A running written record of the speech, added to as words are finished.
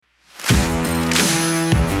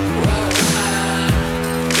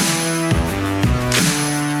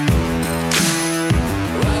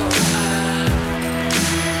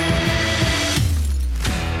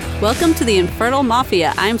Welcome to the Infertile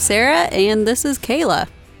Mafia. I'm Sarah, and this is Kayla.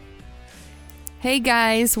 Hey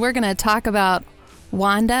guys, we're going to talk about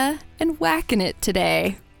Wanda and whacking it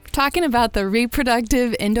today. We're talking about the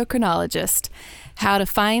reproductive endocrinologist, how to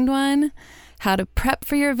find one, how to prep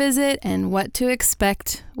for your visit, and what to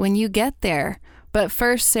expect when you get there. But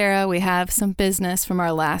first, Sarah, we have some business from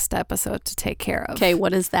our last episode to take care of. Okay,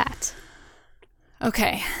 what is that?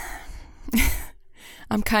 Okay.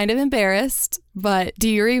 I'm kind of embarrassed, but do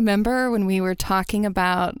you remember when we were talking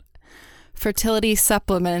about fertility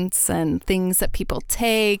supplements and things that people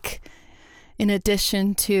take in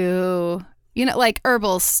addition to, like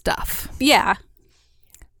herbal stuff? Yeah.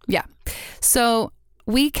 Yeah. So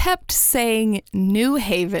we kept saying New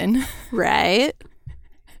Haven. Right.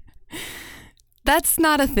 That's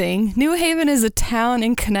not a thing. New Haven is a town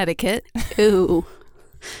in Connecticut. Ooh.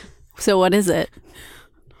 So what is it?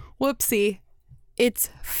 Whoopsie. It's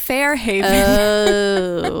Fairhaven.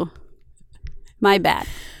 Oh. My bad.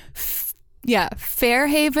 Yeah,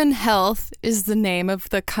 Fairhaven Health is the name of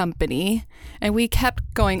the company. And we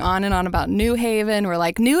kept going on and on about New Haven. We're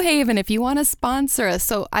like, New Haven, if you want to sponsor us.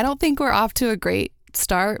 So I don't think we're off to a great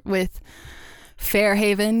start with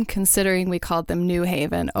Fairhaven, considering we called them New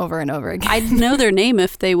Haven over and over again. I'd know their name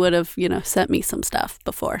if they would have, sent me some stuff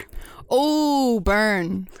before. Oh,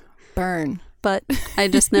 burn. But I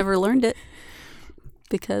just never learned it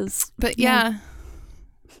because... But yeah.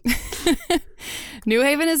 New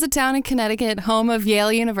Haven is a town in Connecticut, home of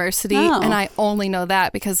Yale University. Oh. And I only know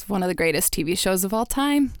that because of one of the greatest TV shows of all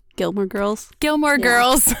time. Gilmore Girls.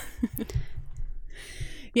 Girls.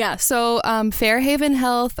 Yeah, so Fairhaven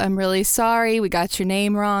Health, I'm really sorry. We got your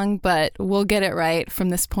name wrong, but we'll get it right from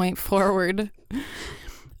this point forward.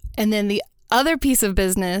 And then the other piece of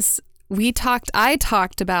business, I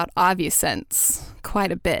talked about Ovusense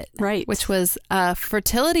quite a bit. Right. Which was a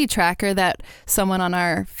fertility tracker that someone on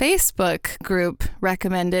our Facebook group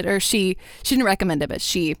recommended, or she didn't recommend it, but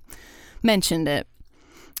she mentioned it.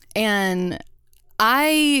 And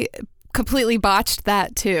I completely botched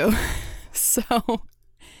that too. So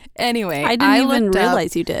anyway, I didn't even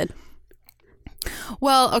realize you did.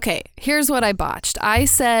 Well, okay, here's what I botched. I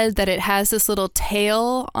said that it has this little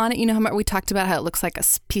tail on it. You know how we talked about how it looks like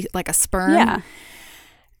a sperm? Yeah.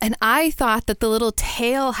 And I thought that the little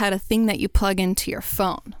tail had a thing that you plug into your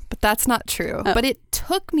phone, but that's not true. Oh. But it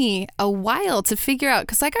took me a while to figure out,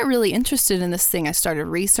 because I got really interested in this thing. I started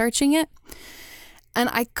researching it, and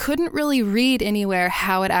I couldn't really read anywhere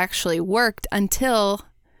how it actually worked until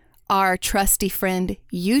our trusty friend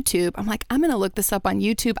YouTube. I'm like, I'm going to look this up on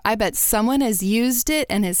YouTube. I bet someone has used it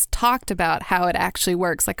and has talked about how it actually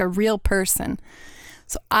works, like a real person.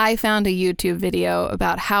 So I found a YouTube video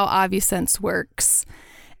about how Ovusense works.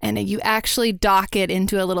 And you actually dock it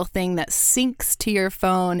into a little thing that syncs to your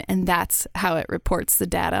phone, and that's how it reports the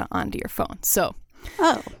data onto your phone. So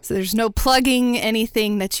there's no plugging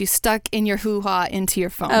anything that you stuck in your hoo-ha into your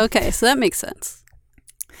phone. Okay, so that makes sense.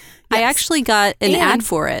 Yes. I actually got an ad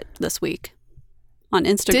for it this week on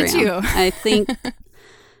Instagram. Did you? I think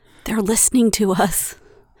they're listening to us.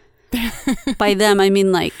 By them, I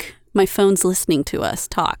mean like my phone's listening to us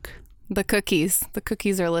talk. The cookies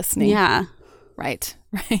are listening. Yeah. Right.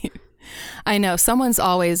 I know. Someone's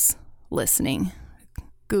always listening.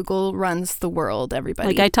 Google runs the world, everybody.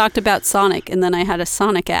 Like I talked about Sonic, and then I had a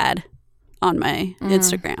Sonic ad on my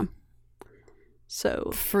Instagram.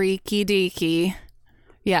 So freaky deaky.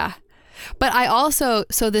 Yeah. But I also,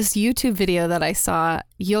 this YouTube video that I saw,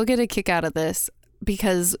 you'll get a kick out of this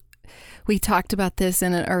because we talked about this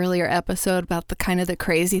in an earlier episode about the kind of the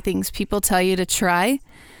crazy things people tell you to try.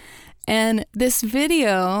 And this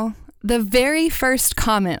video, the very first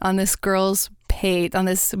comment on this girl's page, on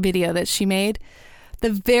this video that she made, the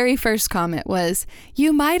very first comment was,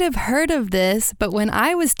 "You might have heard of this, but when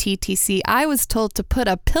I was TTC, I was told to put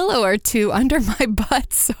a pillow or two under my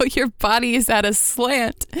butt so your body is at a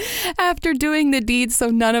slant after doing the deed so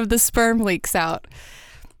none of the sperm leaks out."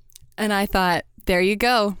 And I thought, there you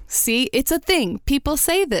go. See, it's a thing. People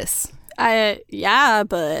say this. Yeah,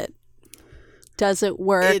 but does it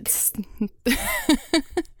work?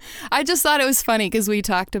 I just thought it was funny because we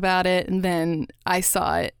talked about it and then I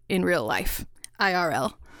saw it in real life.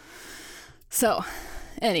 IRL. So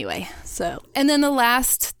anyway, and then the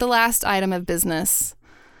last item of business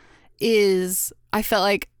is I felt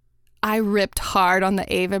like I ripped hard on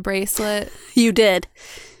the Ava bracelet. You did.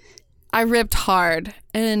 I ripped hard,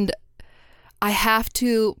 and I have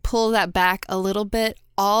to pull that back a little bit,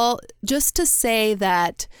 all just to say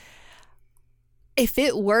that if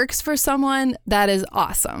it works for someone, that is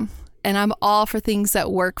awesome. And I'm all for things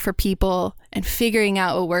that work for people and figuring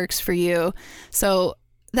out what works for you. So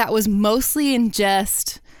that was mostly in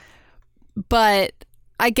jest, But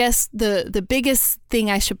I guess the biggest thing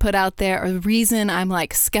I should put out there, or the reason I'm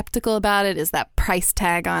like skeptical about it, is that price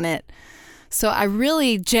tag on it. So I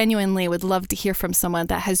really genuinely would love to hear from someone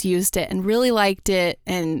that has used it and really liked it.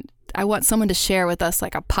 And I want someone to share with us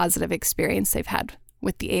like a positive experience they've had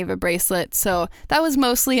with the Ava bracelet. So that was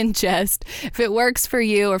mostly in jest. If it works for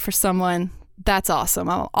you or for someone, that's awesome.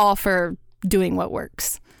 I'm all for doing what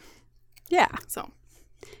works. Yeah. So,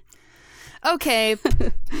 okay.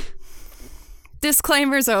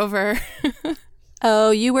 Disclaimer's over.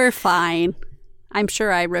 Oh, you were fine. I'm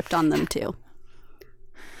sure I ripped on them too.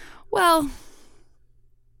 Well,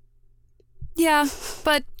 yeah,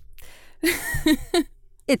 but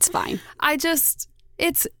it's fine.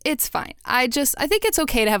 It's fine. I think it's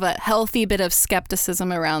okay to have a healthy bit of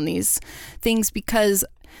skepticism around these things, because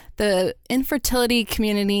the infertility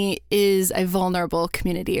community is a vulnerable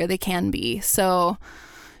community, or they can be. So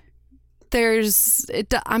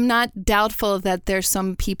I'm not doubtful that there's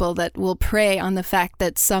some people that will prey on the fact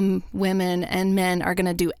that some women and men are going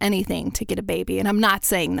to do anything to get a baby. And I'm not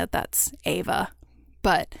saying that that's Ava,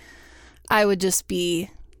 but I just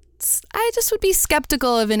would be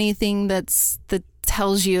skeptical of anything that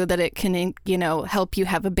tells you that it can, help you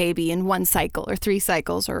have a baby in 1 cycle or 3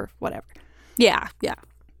 cycles or whatever. Yeah.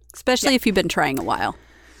 Especially if you've been trying a while.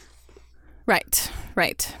 Right.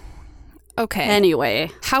 Okay. Anyway,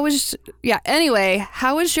 how was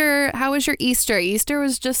your Easter? Easter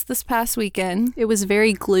was just this past weekend. it was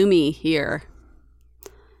very gloomy here.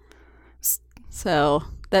 So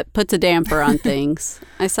that puts a damper on things.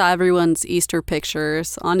 I saw everyone's Easter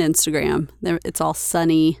pictures on Instagram. It's all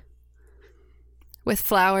sunny. With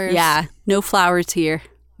flowers. Yeah, no flowers here.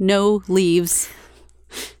 No leaves.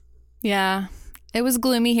 Yeah. It was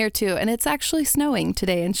gloomy here too, and it's actually snowing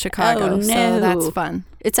today in Chicago, Oh, no. so that's fun.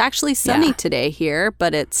 It's actually sunny Yeah. today here,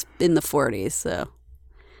 but it's in the 40s, so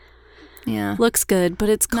Yeah. looks good, but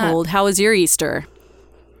it's cold. How was your Easter?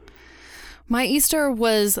 My Easter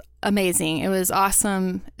was amazing. It was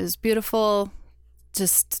awesome. It was beautiful,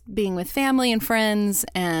 just being with family and friends,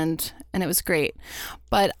 and it was great.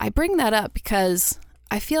 But I bring that up because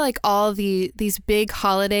I feel like all these big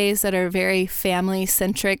holidays that are very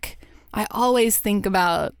family-centric, I always think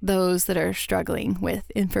about those that are struggling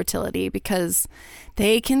with infertility, because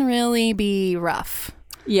they can really be rough.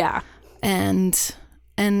 Yeah. And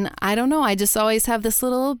I don't know, I just always have this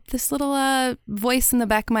little voice in the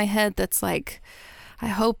back of my head that's like, I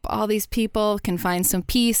hope all these people can find some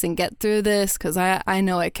peace and get through this, because I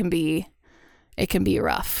know it can be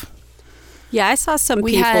rough. Yeah, I saw some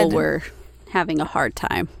people were having a hard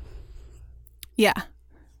time. Yeah.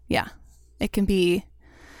 It can be.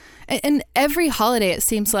 And every holiday, it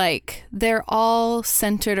seems like they're all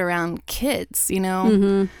centered around kids,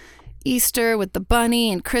 Mm-hmm. Easter with the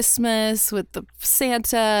bunny, and Christmas with the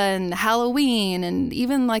Santa, and Halloween, and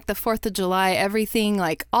even like the 4th of July, everything,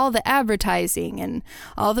 like all the advertising and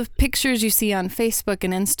all the pictures you see on Facebook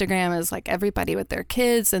and Instagram is like everybody with their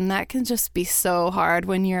kids. And that can just be so hard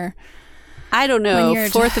when you're... I don't know.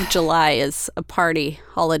 4th of July is a party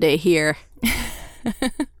holiday here.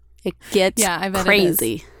 It gets I bet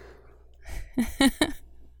crazy. It is.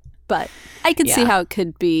 But I could see how it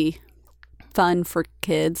could be fun for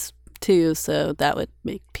kids too, so that would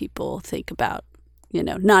make people think about,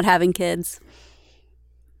 not having kids.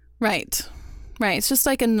 Right. It's just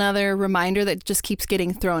like another reminder that just keeps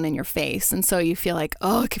getting thrown in your face. And so you feel like,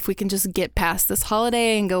 oh, if we can just get past this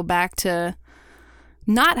holiday and go back to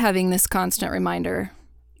not having this constant reminder.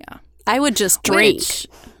 Yeah. I would just drink.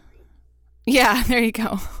 Yeah, there you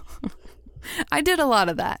go. I did a lot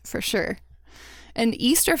of that for sure. And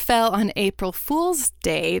Easter fell on April Fool's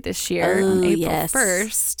Day this year, on April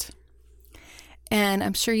 1st. And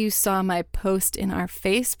I'm sure you saw my post in our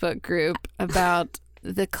Facebook group about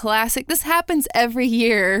the classic. This happens every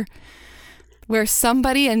year, where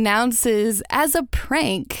somebody announces as a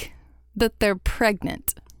prank that they're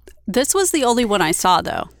pregnant. This was the only one I saw,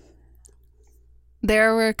 though.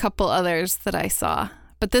 There were a couple others that I saw,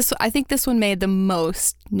 but I think this one made the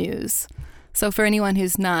most news. So for anyone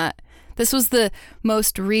who's not, this was the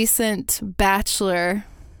most recent bachelor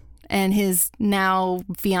and his now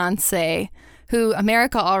fiance, who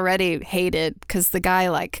America already hated because the guy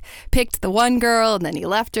like picked the one girl and then he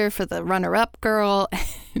left her for the runner-up girl.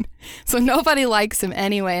 So nobody likes him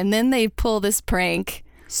anyway. And then they pull this prank.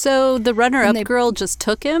 So the runner-up girl just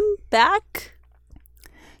took him back?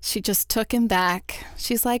 She just took him back.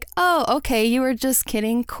 She's like, oh, okay, you were just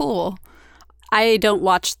kidding. Cool. I don't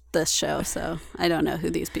watch this show, so I don't know who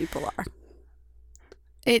these people are.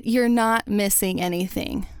 You're not missing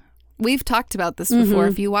anything. we've talked about this before.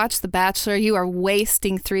 If you watch The Bachelor, you are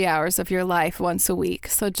wasting 3 hours of your life once a week.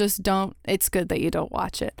 So just don't. It's good that you don't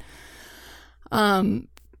watch it.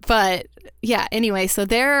 But yeah. Anyway, so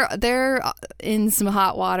they're in some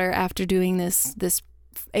hot water after doing this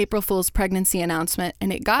April Fool's pregnancy announcement,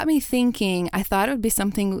 and it got me thinking. I thought it would be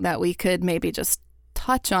something that we could maybe just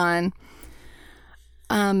touch on.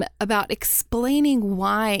 About explaining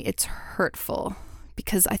why it's hurtful,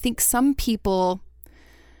 because I think some people,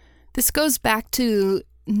 this goes back to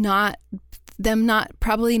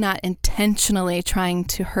probably not intentionally trying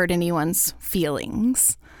to hurt anyone's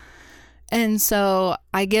feelings. And so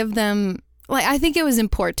I give them, like, I think it was in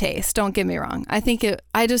poor taste. Don't get me wrong. I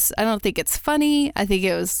don't think it's funny. I think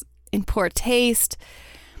it was in poor taste,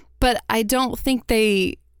 but I don't think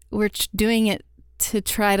they were doing it to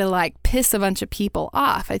try to like piss a bunch of people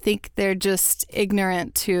off. I think they're just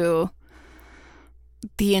ignorant to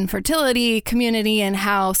the infertility community and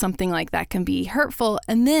how something like that can be hurtful.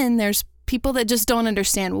 And then there's people that just don't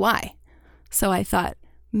understand why. So I thought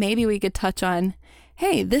maybe we could touch on,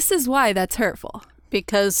 hey, this is why that's hurtful.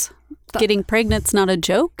 Because getting pregnant's not a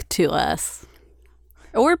joke to us.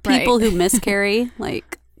 Or people who miscarry.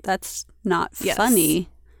 Like, that's not funny.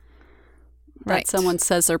 That someone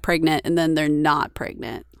says they're pregnant and then they're not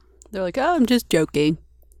pregnant. They're like, oh, I'm just joking.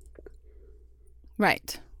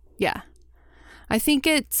 Right. Yeah. I think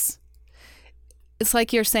it's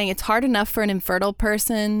like you're saying, it's hard enough for an infertile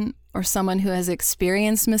person or someone who has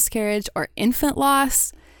experienced miscarriage or infant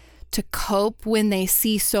loss to cope when they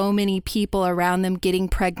see so many people around them getting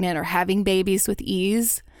pregnant or having babies with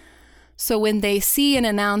ease. So when they see an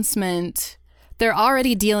announcement, they're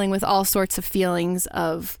already dealing with all sorts of feelings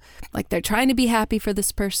of, like, they're trying to be happy for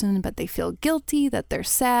this person, but they feel guilty, that they're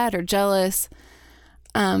sad or jealous,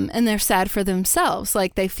 and they're sad for themselves.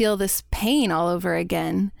 Like, they feel this pain all over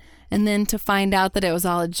again. And then to find out that it was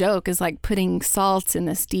all a joke is like putting salt in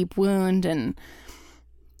this deep wound. And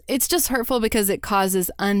it's just hurtful because it causes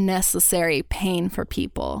unnecessary pain for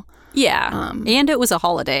people. Yeah. And it was a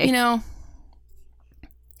holiday. You know,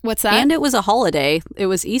 what's that? And it was a holiday. It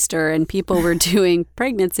was Easter, and people were doing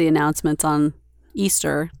pregnancy announcements on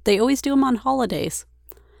Easter. They always do them on holidays.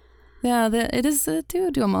 Yeah, it is.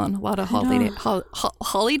 Do them on a lot of holidays.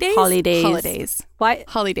 Holidays. Holidays. Why?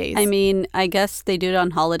 Holidays. I mean, I guess they do it on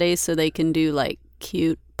holidays so they can do like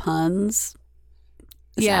cute puns.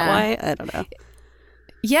 Is that why? I don't know.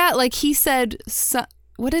 Yeah, like he said.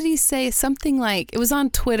 What did he say? Something like, it was on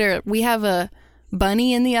Twitter. We have a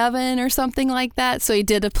bunny in the oven or something like that. So he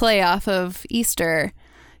did a play off of Easter.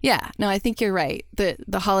 Yeah. No, I think you're right.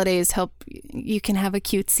 The holidays help. You can have a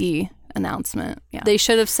cutesy announcement. Yeah. They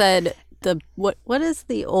should have said what is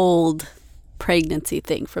the old pregnancy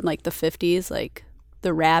thing from like the 50s, like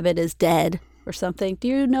the rabbit is dead or something. Do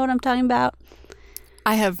you know what I'm talking about?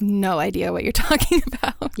 I have no idea what you're talking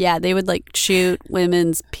about. Yeah, they would like shoot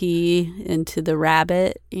women's pee into the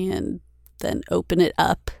rabbit and then open it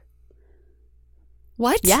up.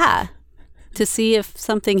 What? Yeah. To see if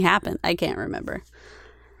something happened. I can't remember.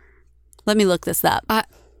 Let me look this up.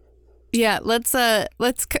 Yeah, let's wait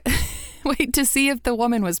to see if the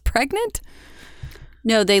woman was pregnant?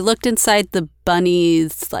 No, they looked inside the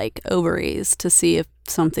bunny's like ovaries to see if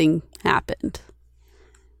something happened.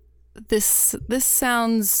 This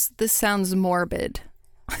sounds morbid.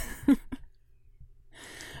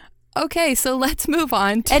 Okay, so let's move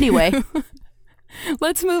on to Anyway,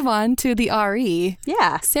 let's move on to the RE.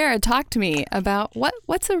 Yeah. Sarah, talk to me about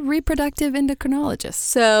what's a reproductive endocrinologist?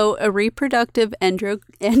 So a reproductive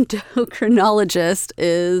endocrinologist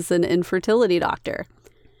is an infertility doctor.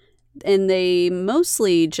 And they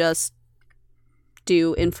mostly just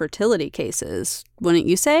do infertility cases, wouldn't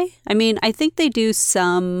you say? I mean, I think they do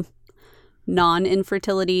some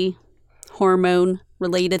non-infertility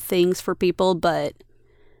hormone-related things for people, but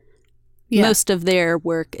most of their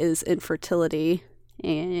work is infertility.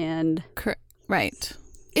 And right.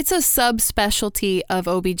 It's a subspecialty of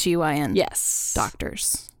OBGYN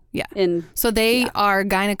doctors. Yeah. And so they are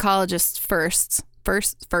gynecologists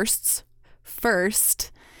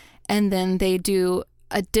first, and then they do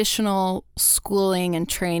additional schooling and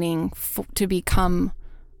training to become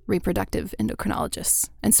reproductive endocrinologists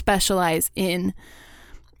and specialize in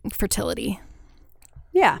fertility.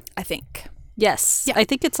 Yeah. I think. Yes. Yeah. I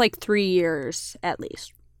think it's like 3 years at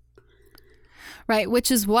least. Right,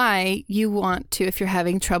 which is why you want to, if you're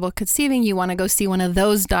having trouble conceiving, you want to go see one of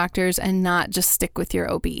those doctors and not just stick with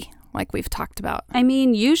your OB, like we've talked about. I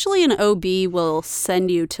mean, usually an OB will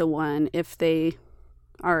send you to one if they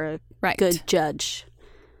are a good judge,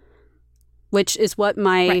 which is what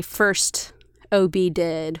my first OB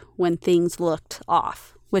did when things looked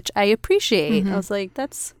off, which I appreciate. I was like,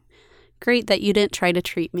 that's great that you didn't try to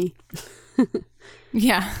treat me.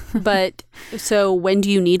 Yeah. But so when do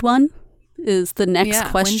you need one is the next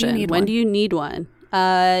question. When do you need one?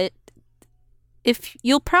 If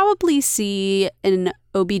you'll probably see an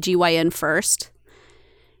OBGYN first,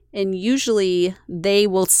 and usually they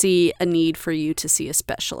will see a need for you to see a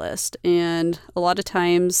specialist. And a lot of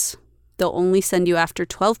times they'll only send you after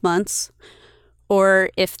 12 months or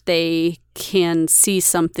if they can see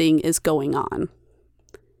something is going on.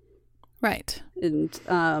 Right. And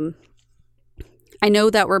I know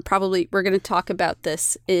that we're going to talk about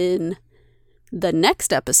this in the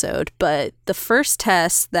next episode, but the first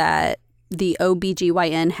test that the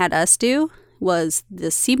OBGYN had us do was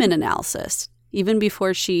the semen analysis, even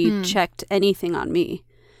before she checked anything on me.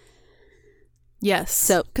 Yes.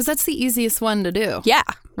 So, because that's the easiest one to do. Yeah.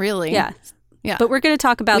 Really. Yeah. Yeah. But we're going to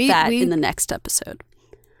talk about that in the next episode.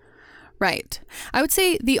 Right. I would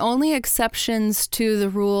say the only exceptions to the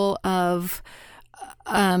rule of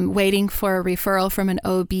waiting for a referral from an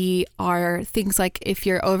OB are things like if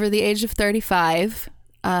you're over the age of 35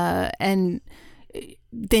 and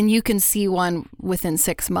then you can see one within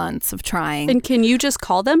 6 months of trying. And can you just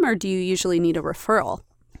call them or do you usually need a referral?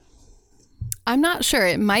 I'm not sure.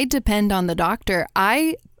 It might depend on the doctor.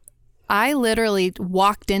 I literally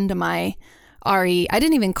walked into my RE. I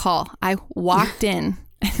didn't even call. I walked in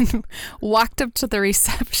and walked up to the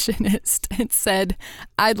receptionist and said,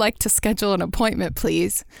 "I'd like to schedule an appointment,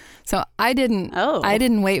 please." So I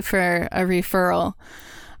didn't wait for a referral.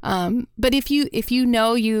 But if you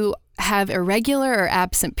know you have irregular or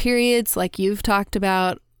absent periods, like you've talked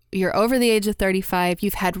about, you're over the age of 35,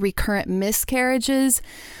 you've had recurrent miscarriages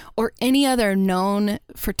or any other known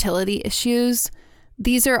fertility issues,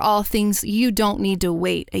 these are all things you don't need to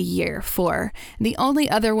wait a year for. The only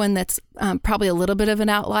other one that's probably a little bit of an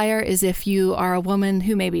outlier is if you are a woman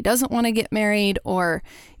who maybe doesn't want to get married or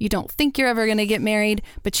you don't think you're ever going to get married,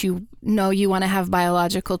 but you know you want to have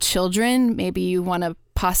biological children. Maybe you want to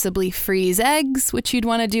possibly freeze eggs, which you'd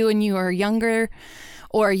want to do when you were younger.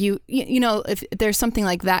 Or you know, if there's something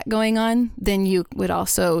like that going on, then you would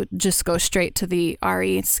also just go straight to the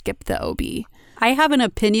RE and skip the OB. I have an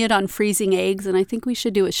opinion on freezing eggs, and I think we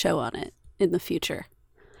should do a show on it in the future.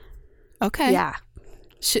 Okay. Yeah.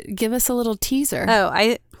 Give us a little teaser. Oh,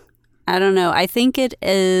 I don't know. I think it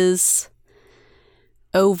is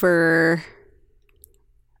over,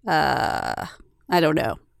 I don't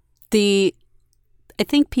know. I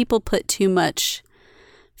think people put too much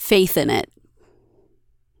faith in it.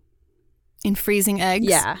 In freezing eggs?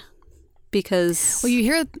 Yeah. Because you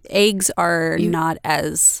hear eggs are not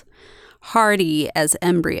as hardy as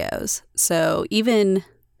embryos. So even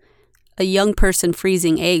a young person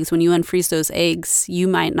freezing eggs, when you unfreeze those eggs, you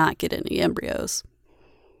might not get any embryos.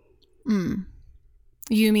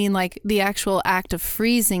 You mean like the actual act of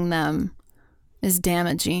freezing them is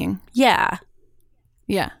damaging? Yeah.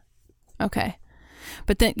 Yeah. Okay.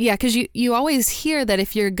 But then, yeah, because you always hear that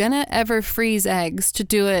if you're going to ever freeze eggs, to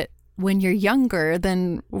do it when you're younger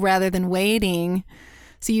rather than waiting.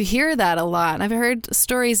 So you hear that a lot. I've heard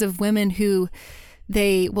stories of women who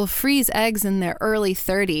they will freeze eggs in their early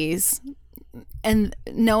 30s and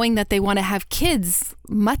knowing that they want to have kids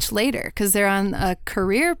much later because they're on a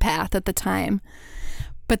career path at the time,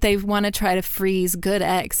 but they want to try to freeze good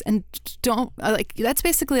eggs and don't that's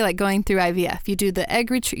basically like going through IVF. You do the egg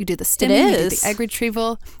you do the stimming, you do the egg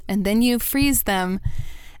retrieval, and then you freeze them.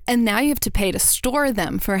 And now you have to pay to store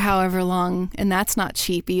them for however long, and that's not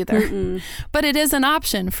cheap either. But it is an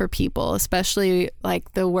option for people, especially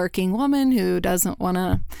like the working woman who doesn't want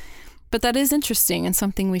to. But that is interesting and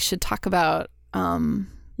something we should talk about.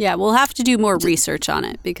 Yeah, we'll have to do more research on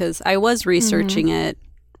it because I was researching it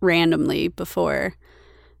randomly before,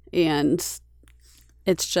 and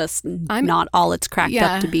it's just not all it's cracked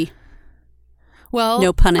up to be. Well,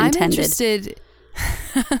 no pun intended. I'm interested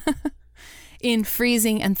in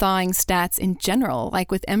freezing and thawing stats in general,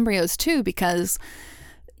 like with embryos too, because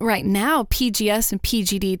right now PGS and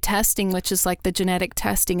PGD testing, which is like the genetic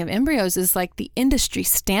testing of embryos, is like the industry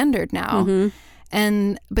standard now.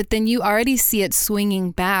 But then you already see it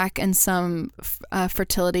swinging back, and some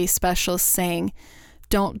fertility specialists saying,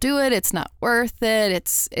 "Don't do it. It's not worth it.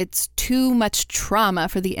 It's too much trauma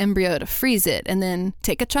for the embryo to freeze it and then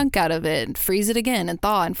take a chunk out of it and freeze it again and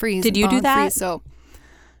thaw and freeze." Did you do that? So.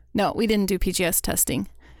 No, we didn't do PGS testing,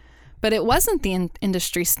 but it wasn't the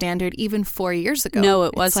industry standard even 4 years ago. No,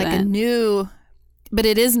 it wasn't. It's like but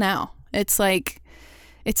it is now. It's like,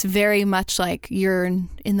 it's very much like you're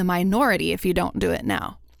in the minority if you don't do it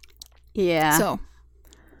now. Yeah. So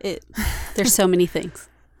there's so many things.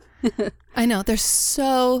 I know, there's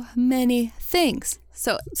so many things.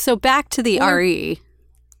 So back to the RE.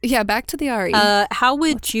 Yeah, back to the RE. How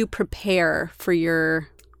would you prepare for your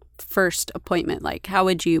first appointment? Like, how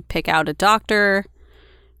would you pick out a doctor?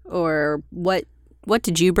 Or what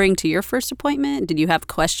did you bring to your first appointment? Did you have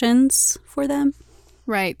questions for them?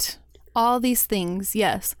 Right. All these things,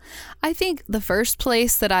 yes. I think the first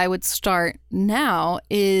place that I would start now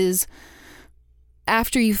is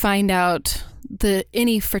after you find out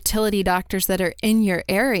any fertility doctors that are in your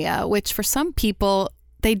area, which for some people,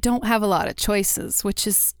 they don't have a lot of choices, which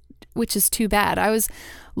is too bad. I was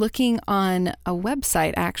looking on a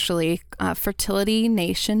website, actually,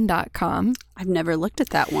 fertilitynation.com. I've never looked at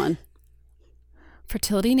that one.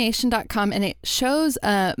 fertilitynation.com, and it shows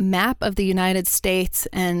a map of the United States,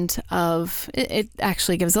 and it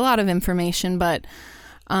actually gives a lot of information, but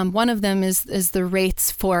one of them is the rates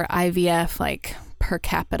for IVF, like per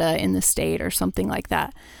capita in the state or something like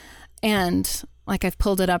that. And like I've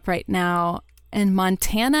pulled it up right now, and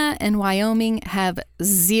Montana and Wyoming have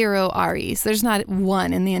 0 REs. There's not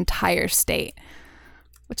one in the entire state,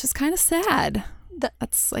 which is kind of sad.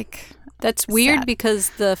 That's weird sad.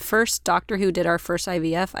 Because the first doctor who did our first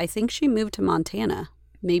IVF, I think she moved to Montana.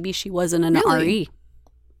 Maybe she wasn't an Really?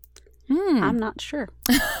 RE. I'm not sure.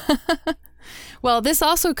 Well, this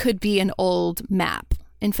also could be an old map.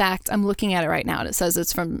 In fact, I'm looking at it right now, and it says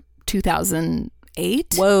it's from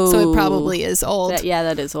 2008. Whoa. So it probably is old.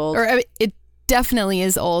 That is old. Or it definitely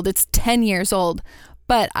is old. It's 10 years old.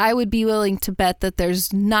 But I would be willing to bet that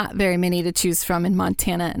there's not very many to choose from in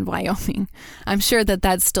Montana and Wyoming. I'm sure that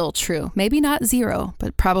that's still true. Maybe not 0,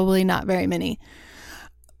 but probably not very many.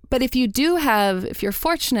 But if you're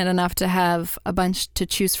fortunate enough to have a bunch to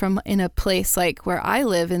choose from in a place like where I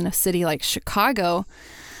live, in a city like Chicago,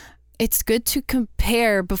 it's good to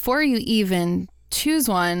compare before you even choose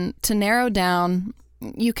one, to narrow down.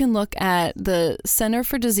 You can look at the Center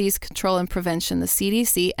for Disease Control and Prevention, the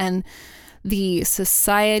CDC, and the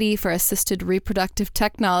Society for Assisted Reproductive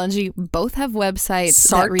Technology. Both have websites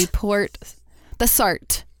that report the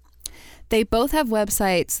SART. They both have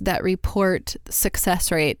websites that report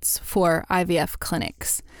success rates for IVF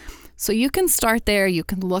clinics. So you can start there. You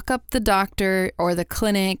can look up the doctor or the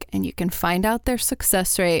clinic, and you can find out their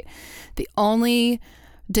success rate. The only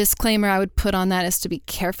disclaimer I would put on that is to be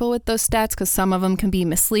careful with those stats, because some of them can be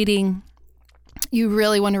misleading. You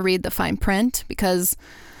really want to read the fine print, because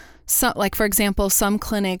for example, some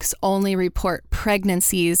clinics only report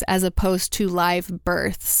pregnancies as opposed to live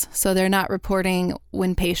births. So they're not reporting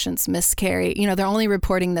when patients miscarry. They're only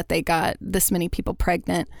reporting that they got this many people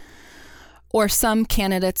pregnant. Or some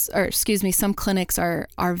clinics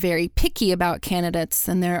are very picky about candidates,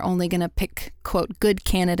 and they're only going to pick, quote, good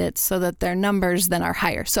candidates, so that their numbers then are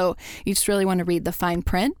higher. So you just really want to read the fine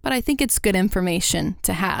print, but I think it's good information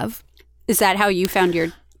to have. Is that how you found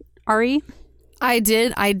your RE? I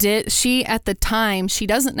did. She, at the time, she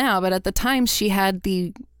doesn't now, but at the time she had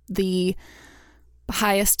the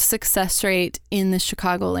highest success rate in the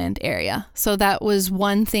Chicagoland area. So that was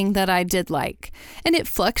one thing that I did like. And it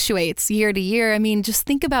fluctuates year to year. I mean, just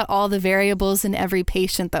think about all the variables in every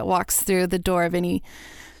patient that walks through the door of any.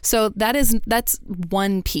 So that's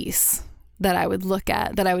one piece that I would look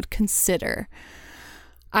at, that I would consider.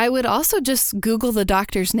 I would also just Google the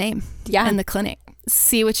doctor's name and the clinic.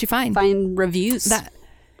 See what you find. Find reviews.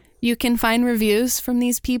 You can find reviews from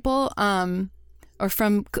these people, or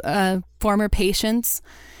from former patients.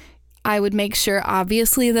 I would make sure,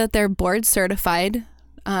 obviously, that they're board certified.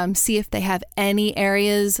 See if they have any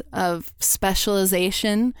areas of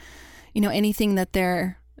specialization, anything that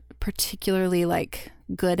they're particularly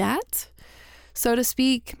good at, so to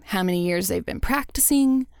speak, how many years they've been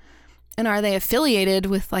practicing, and are they affiliated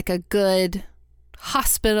with a good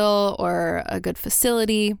hospital or a good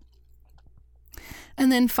facility.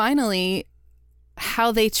 And then finally,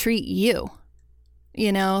 how they treat you.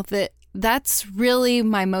 That's really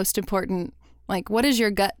my most important, what does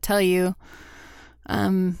your gut tell you?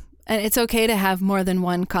 And it's okay to have more than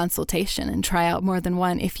one consultation and try out more than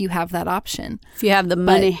one if you have that option. If you have the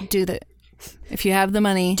money. If you have the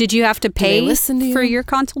money. Did you have to pay for your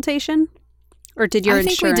consultation? Or did your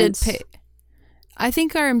insurance? I think we did pay. I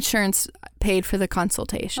think our insurance paid for the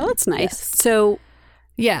consultation. Oh, that's nice. Yes. So,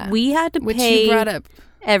 yeah, we had to which pay you brought up.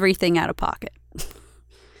 Everything out of pocket.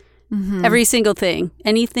 Mm-hmm. Every single thing.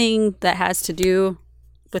 Anything that has to do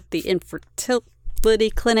with the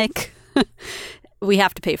infertility clinic, we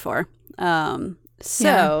have to pay for.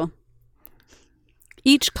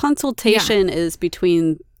 Each consultation is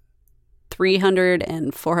between $300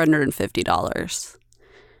 and $450.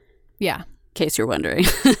 Yeah. In case you're wondering.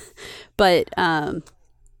 But,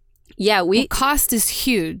 cost is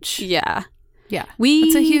huge. Yeah. Yeah.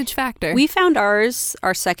 It's a huge factor. We found our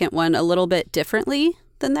second one, a little bit differently.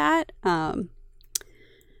 than that.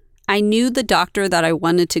 I knew the doctor that I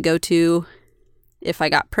wanted to go to if I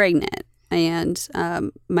got pregnant. And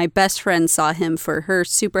my best friend saw him for her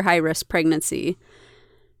super high risk pregnancy.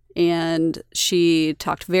 And she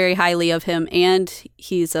talked very highly of him. And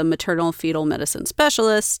he's a maternal fetal medicine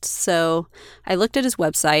specialist. So I looked at his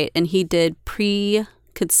website and he did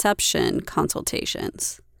preconception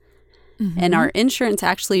consultations. Mm-hmm. And our insurance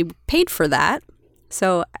actually paid for that.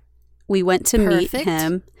 So we went to meet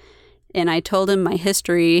him. And I told him my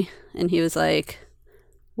history. And he was like,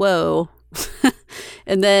 whoa.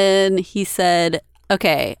 And then he said,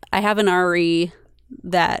 okay, I have an RE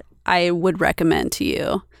that I would recommend to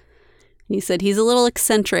you. And he said he's a little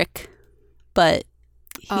eccentric, but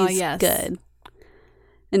he's good.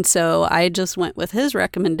 And so I just went with his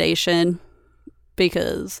recommendation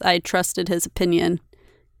because I trusted his opinion.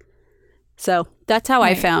 So that's how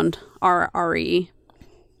I found our RE.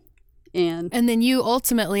 And then you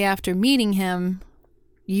ultimately, after meeting him,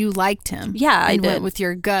 you liked him. Yeah, I did. Went with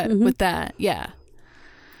your gut with that. Yeah.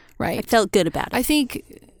 Right. I felt good about it. I think,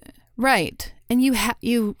 right.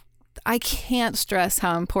 And I can't stress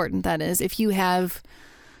how important that is. If you have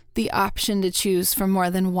the option to choose from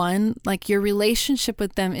more than one, like your relationship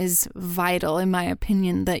with them is vital, in my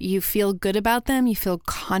opinion, that you feel good about them, you feel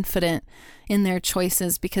confident in their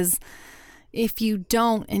choices, because if you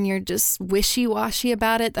don't and you're just wishy-washy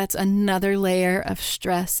about it, that's another layer of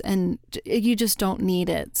stress and you just don't need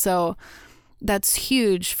it. So that's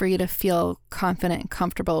huge for you to feel confident and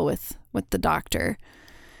comfortable with the doctor.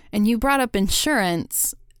 And you brought up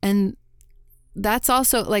insurance, and that's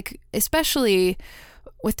also like, especially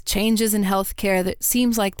with changes in healthcare, that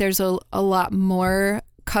seems like there's a lot more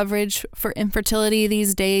coverage for infertility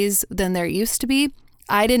these days than there used to be.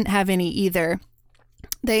 I didn't have any either.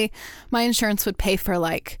 My insurance would pay for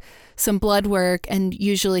like some blood work and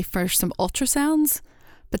usually for some ultrasounds,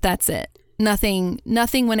 but that's it. Nothing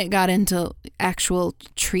when it got into actual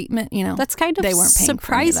treatment, you know. That's kind of they weren't paying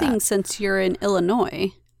surprising since you're in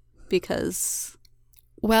Illinois, because...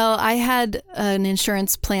 Well, I had an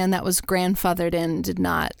insurance plan that was grandfathered in, did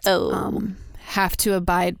not have to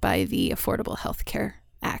abide by the Affordable Health Care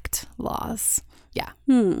Act laws. Yeah.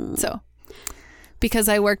 So, because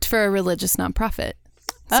I worked for a religious nonprofit.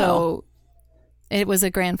 So it was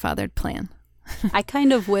a grandfathered plan. I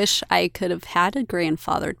kind of wish I could have had a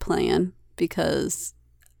grandfathered plan, because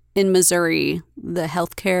in Missouri, the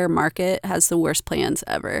healthcare market has the worst plans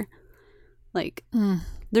ever. Like,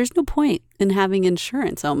 there's no point in having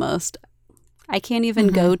insurance almost. I can't even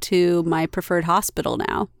go to my preferred hospital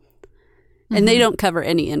now. And they don't cover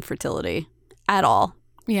any infertility at all.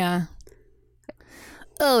 Yeah.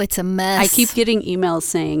 Oh, it's a mess. I keep getting emails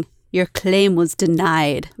saying, your claim was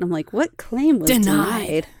denied. And I'm like, what claim was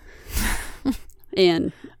denied?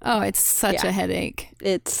 And it's such a headache.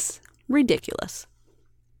 It's ridiculous.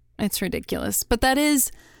 It's ridiculous. But that is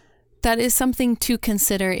something to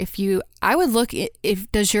consider. I would look if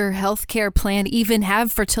does your healthcare plan even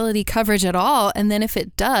have fertility coverage at all? And then if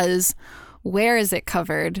it does, where is it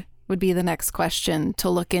covered would be the next question to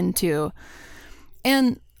look into.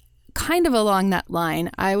 And kind of along that line,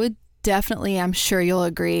 I would definitely, I'm sure you'll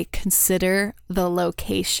agree, consider the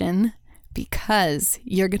location, because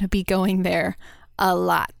you're going to be going there a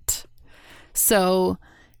lot. So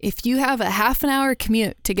if you have a half an hour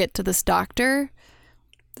commute to get to this doctor,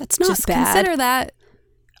 that's not just bad. Consider that.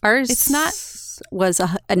 Ours it's not was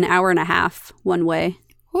an hour and a half one way.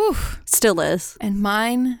 Whew. Still is. And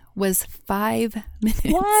mine was 5 minutes.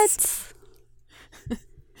 What?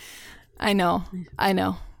 I know.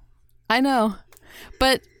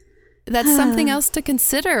 But that's something else to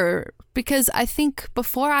consider, because I think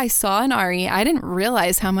before I saw an RE, I didn't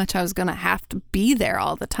realize how much I was going to have to be there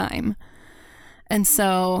all the time. And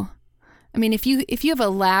so, I mean, if you have a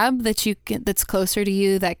lab that's closer to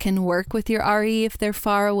you that can work with your RE if they're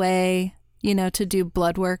far away, you know, to do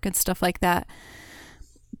blood work and stuff like that.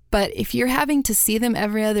 But if you're having to see them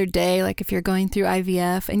every other day, like if you're going through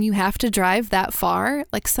IVF and you have to drive that far,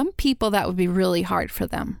 like some people that would be really hard for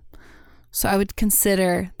them. So I would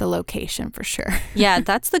consider the location for sure. Yeah,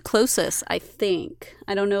 that's the closest, I think.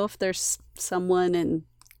 I don't know if there's someone in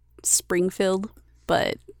Springfield,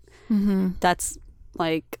 but that's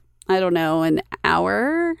like, I don't know, an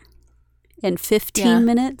hour and 15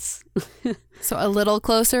 minutes. So a little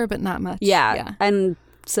closer, but not much. Yeah. And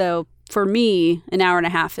so for me, an hour and a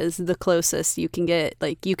half is the closest you can get.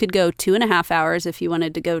 Like, you could go 2.5 hours if you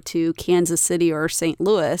wanted to go to Kansas City or St.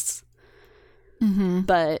 Louis.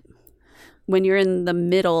 But when you're in the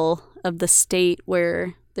middle of the state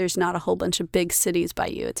where there's not a whole bunch of big cities by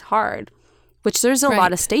you, it's hard, which there's a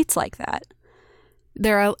lot of states like that.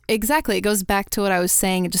 it goes back to what I was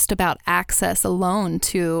saying just about access alone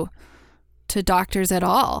to doctors at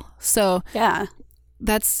all. So yeah,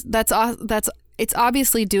 that's it's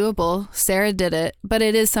obviously doable. Sarah did it, but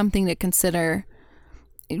it is something to consider.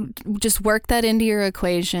 Just work that into your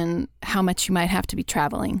equation, how much you might have to be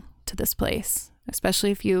traveling to this place, especially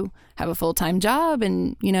if you have a full-time job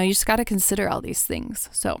and, you just got to consider all these things.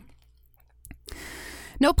 So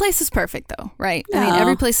no place is perfect though, right? No. I mean,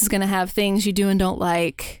 every place is going to have things you do and don't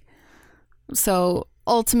like. So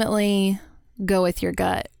ultimately, go with your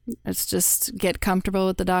gut. It's just get comfortable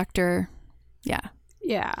with the doctor. Yeah.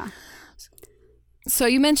 Yeah. So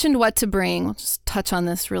you mentioned what to bring. We'll just touch on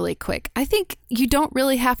this really quick. I think you don't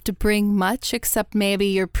really have to bring much except maybe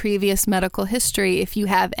your previous medical history if you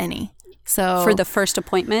have any. So for the first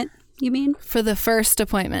appointment, you mean? For the first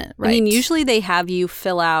appointment, right. I mean, usually they have you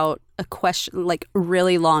fill out a question, like a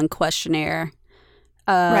really long questionnaire.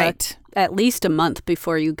 Right. At least a month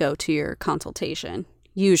before you go to your consultation.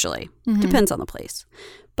 Usually. Depends on the place.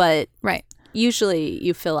 But right. Usually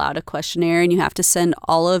you fill out a questionnaire and you have to send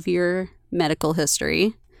all of your medical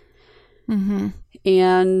history.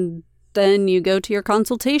 And then you go to your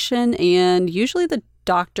consultation, and usually the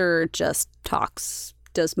doctor just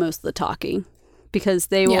does most of the talking, because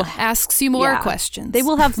they will asks you more questions. They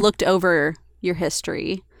will have looked over your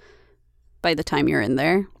history by the time you're in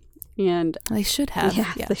there, and they should have.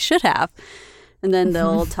 Yeah. They should have. And then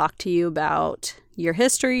they'll talk to you about your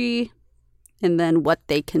history and then what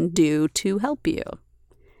they can do to help you.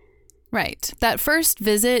 Right. That first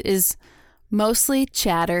visit is mostly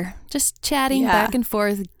chatter, just chatting back and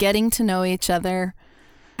forth, getting to know each other.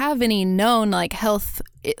 Have any known health,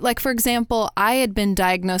 like for example, I had been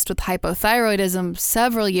diagnosed with hypothyroidism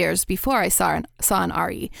several years before I saw an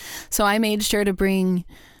RE. So I made sure to bring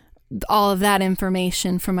all of that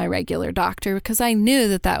information from my regular doctor because I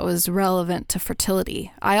knew that was relevant to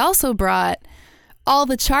fertility. I also brought all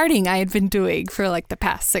the charting I had been doing for the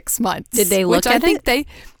past 6 months. Did they look at it?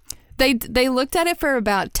 They looked at it for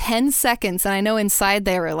about 10 seconds, and I know inside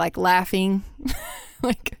they were laughing.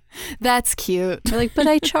 That's cute. They're but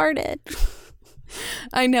I charted.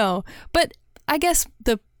 I know. But I guess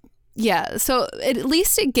so at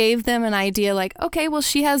least it gave them an idea okay, well,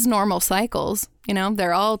 she has normal cycles.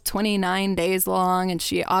 They're all 29 days long and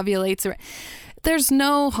she ovulates. There's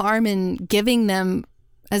no harm in giving them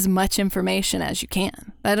as much information as you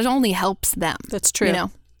can. That it only helps them. That's true.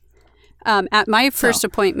 At my first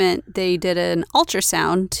appointment, they did an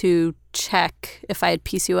ultrasound to check if I had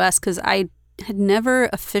PCOS because I had never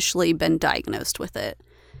officially been diagnosed with it.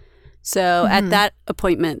 So at that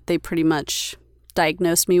appointment, they pretty much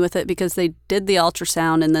diagnosed me with it because they did the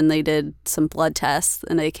ultrasound and then they did some blood tests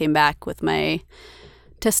and they came back with my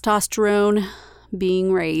testosterone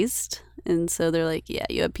being raised. And so they're like, yeah,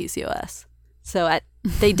 you have PCOS. So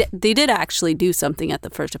they did actually do something at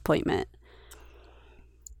the first appointment.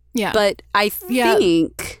 Yeah. But I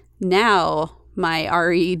think now my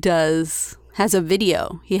RE has a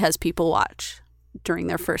video he has people watch during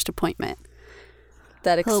their first appointment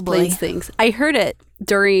that explains things. I heard it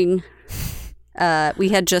during, we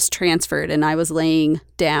had just transferred and I was laying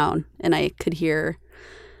down and I could hear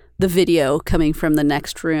the video coming from the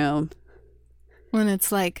next room. When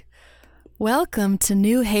it's welcome to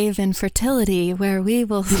New Haven Fertility, where we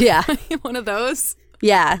will... Yeah. One of those.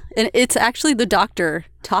 Yeah, and it's actually the doctor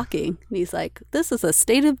talking. And he's like, this is a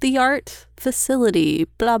state-of-the-art facility,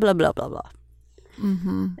 blah, blah, blah, blah, blah.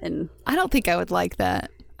 And I don't think I would like that.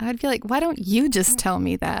 I'd be like, why don't you just tell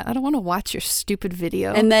me that? I don't want to watch your stupid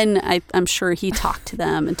video. And then I'm sure he talked to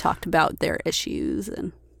them and talked about their issues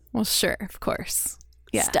and... Well, sure, of course.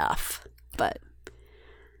 Yeah. Stuff. But...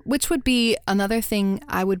 Which would be another thing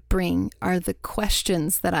I would bring are the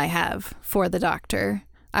questions that I have for the doctor.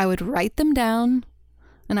 I would write them down.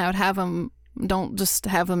 And I would have them, don't just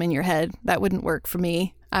have them in your head. That wouldn't work for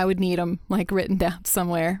me. I would need them written down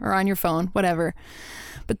somewhere or on your phone, whatever.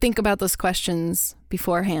 But think about those questions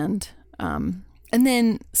beforehand. And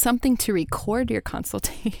then something to record your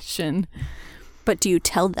consultation. But do you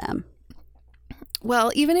tell them? Well,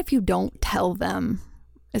 even if you don't tell them,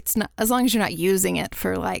 it's not, as long as you're not using it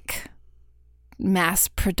for mass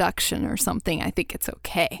production or something, I think it's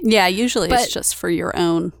okay. Yeah, usually it's just for your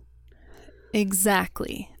own.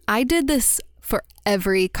 Exactly. I did this for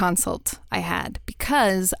every consult I had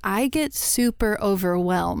because I get super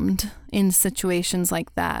overwhelmed in situations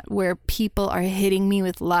like that where people are hitting me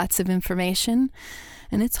with lots of information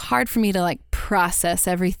and it's hard for me to process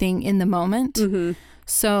everything in the moment.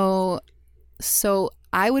 So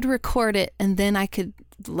I would record it and then I could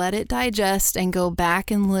let it digest and go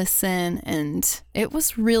back and listen, and it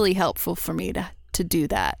was really helpful for me to do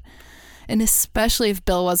that. And especially if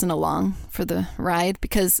Bill wasn't along for the ride,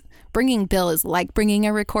 because bringing Bill is like bringing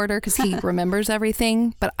a recorder because he remembers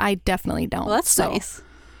everything, but I definitely don't. Well, that's nice.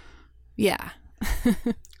 Yeah.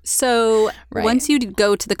 So once you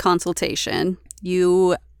go to the consultation,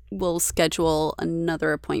 you will schedule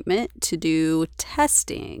another appointment to do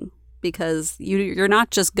testing, because you're not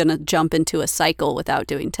just going to jump into a cycle without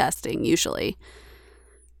doing testing usually.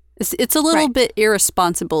 It's a little bit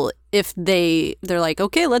irresponsible if they're like,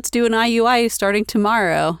 okay, let's do an IUI starting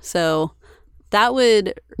tomorrow. So that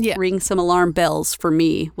would ring some alarm bells for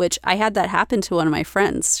me, which I had that happen to one of my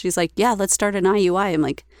friends. She's like, yeah, let's start an IUI. I'm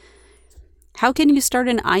like, how can you start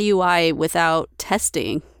an IUI without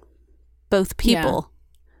testing both people?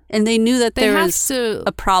 Yeah. And they knew that there was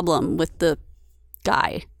a problem with the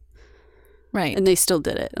guy. Right. And they still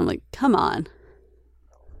did it. I'm like, come on.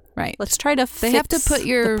 Right. Let's try to fix They have to put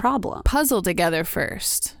your problem. Puzzle together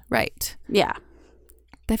first. Right. Yeah.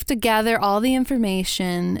 They have to gather all the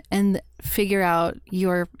information and figure out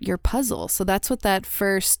your puzzle. So that's what that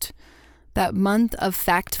month of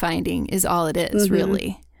fact finding is all it is,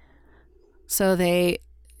 really. So they,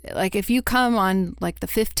 like, if you come on like the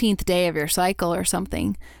 15th day of your cycle or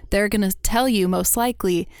something, they're going to tell you most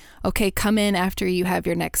likely, okay, come in after you have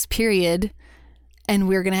your next period, and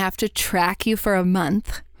we're going to have to track you for a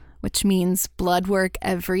month, which means blood work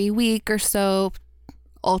every week or so,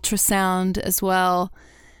 ultrasound as well.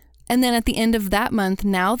 And then at the end of that month,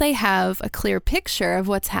 now they have a clear picture of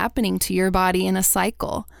what's happening to your body in a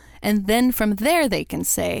cycle. And then from there, they can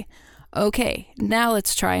say, okay, now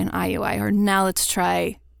let's try an IUI, or now let's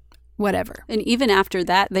try whatever. And even after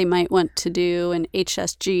that, they might want to do an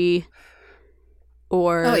HSG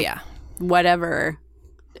or whatever.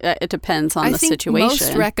 It depends on the situation. I think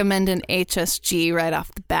most recommend an HSG right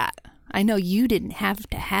off the bat. I know you didn't have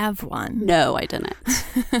to have one. No, I didn't.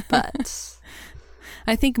 But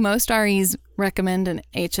I think most REs recommend an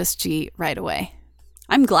HSG right away.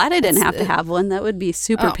 I'm glad I didn't have to have one. That would be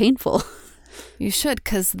super painful. You should,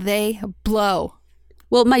 because they blow.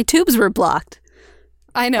 Well, my tubes were blocked.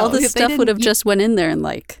 I know. All this stuff would have just went in there and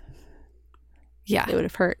it would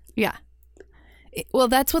have hurt. Yeah. Well,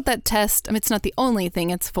 that's what that test, I mean, it's not the only thing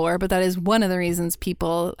it's for, but that is one of the reasons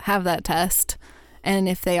people have that test. And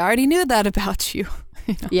if they already knew that about you,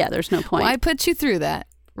 yeah, there's no point. Why put you through that?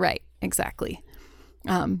 Right, exactly.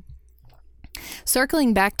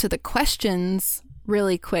 Circling back to the questions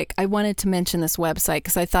really quick, I wanted to mention this website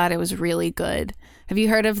because I thought it was really good. Have you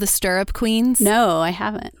heard of the Stirrup Queens? No, I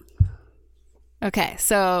haven't. Okay,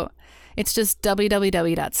 so it's just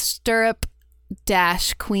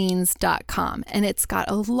www.stirrup-queens.com, and it's got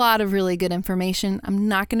a lot of really good information. I'm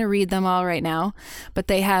not going to read them all right now, but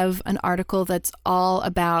they have an article that's all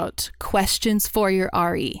about questions for your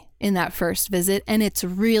RE in that first visit, and it's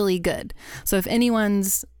really good. So if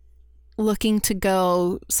anyone's looking to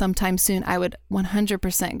go sometime soon, I would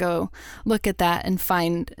 100% go look at that and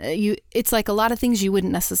find it's like a lot of things you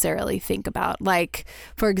wouldn't necessarily think about. Like,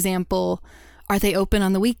 for example, are they open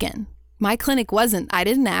on the weekend? My clinic wasn't. I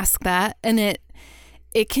didn't ask that. And it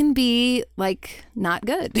can be like not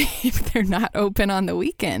good if they're not open on the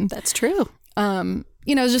weekend. That's true.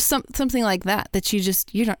 Just something like that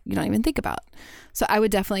you don't even think about. So I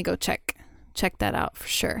would definitely go check that out for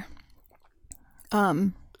sure.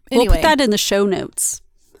 Anyway, we'll put that in the show notes.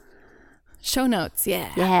 Show notes,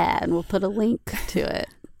 yeah. Yeah, and we'll put a link to it.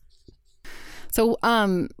 So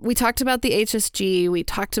we talked about the HSG, we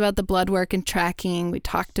talked about the blood work and tracking, we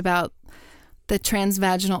talked about the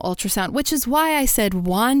transvaginal ultrasound, which is why I said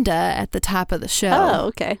Wanda at the top of the show. Oh,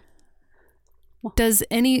 okay. That's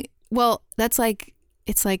like,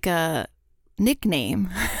 it's like a nickname.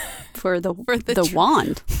 For the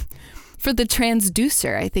wand. For the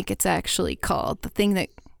transducer, I think it's actually called. The thing that,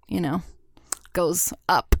 goes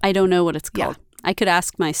up. I don't know what it's called. Yeah. I could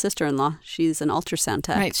ask my sister-in-law. She's an ultrasound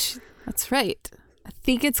tech. Right. That's right. I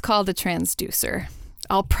think it's called a transducer.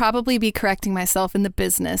 I'll probably be correcting myself in the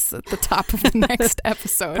business at the top of the next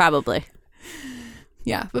episode. Probably.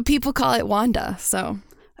 Yeah, but people call it Wanda, so.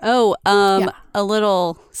 Oh, a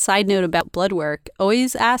little side note about blood work.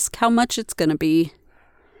 Always ask how much it's going to be,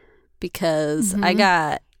 because I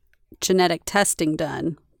got genetic testing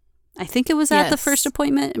done. I think it was at the first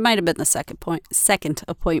appointment. It might have been the second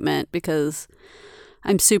appointment, because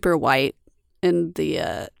I'm super white, and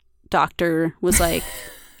the doctor was like,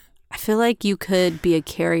 I feel like you could be a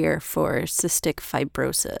carrier for cystic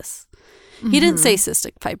fibrosis. He didn't say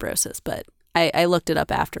cystic fibrosis, but I looked it up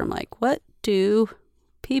after. I'm like, what do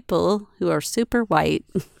people who are super white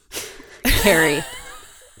carry?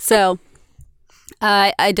 So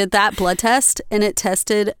I did that blood test, and it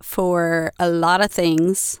tested for a lot of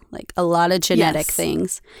things, like a lot of genetic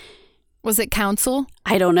things. Was it Counsel?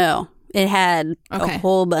 I don't know. It had a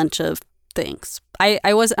whole bunch of things.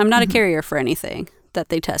 I'm not a carrier for anything that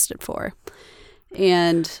they tested for.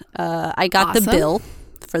 And I got the bill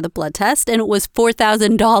for the blood test, and it was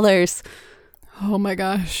 $4,000. Oh my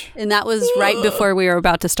gosh. And that was right before we were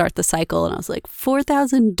about to start the cycle. And I was like,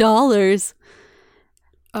 $4,000?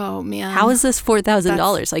 Oh, man. How is this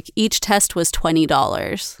 $4,000? Like, each test was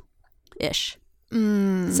 $20-ish.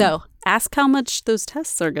 So ask how much those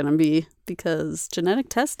tests are going to be, because genetic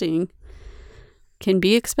testing can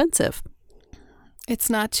be expensive. It's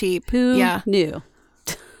not cheap. Who knew?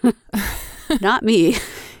 Not me.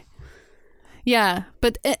 Yeah,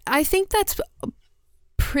 but I think that's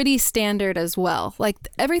pretty standard as well. Like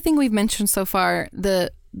everything we've mentioned so far,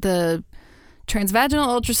 the transvaginal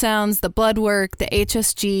ultrasounds, the blood work, the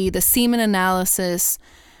HSG, the semen analysis,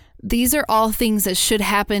 these are all things that should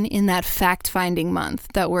happen in that fact-finding month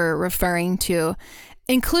that we're referring to,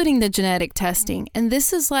 including the genetic testing. And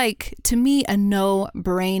this is like, to me, a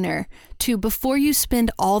no-brainer to, before you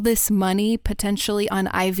spend all this money potentially on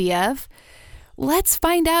IVF, let's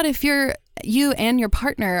find out if you and your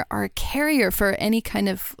partner are a carrier for any kind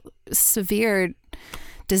of severe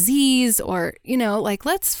disease, or, like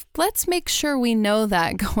let's make sure we know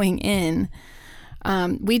that going in.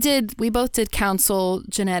 We both did Counsel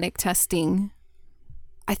genetic testing.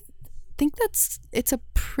 I think it's a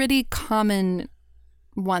pretty common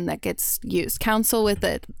one that gets used. Counsel with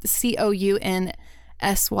a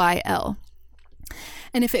COUNSYL.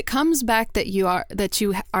 And if it comes back that you are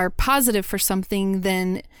positive for something,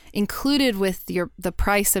 then included with the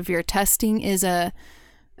price of your testing is a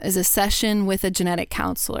session with a genetic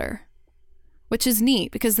counselor, which is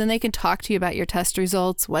neat because then they can talk to you about your test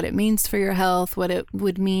results, what it means for your health, what it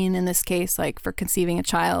would mean in this case, like for conceiving a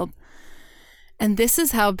child. And this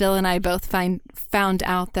is how Bill and I both found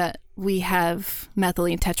out that we have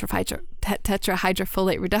methylene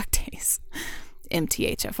tetrahydrofolate reductase,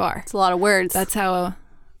 MTHFR. It's a lot of words. It's a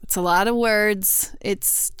lot of words.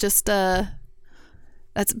 It's just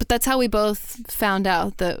that's how we both found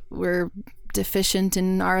out that we're deficient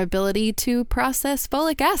in our ability to process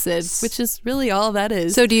folic acid, which is really all that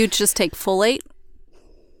is. So do you just take folate?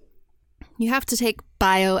 You have to take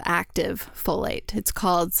bioactive folate. It's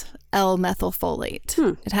called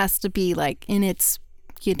L-methylfolate. It has to be like in its,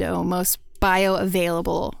 most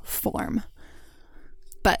bioavailable form.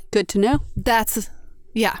 But good to know.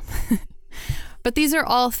 Yeah. But these are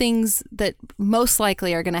all things that most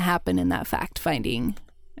likely are going to happen in that fact-finding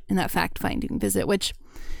visit, which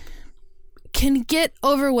can get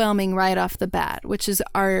overwhelming right off the bat, which is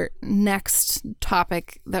our next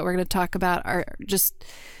topic that we're going to talk about, are just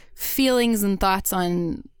feelings and thoughts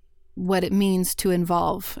on what it means to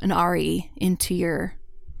involve an RE into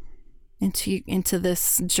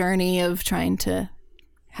this journey of trying to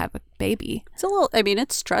have a baby. It's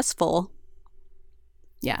stressful.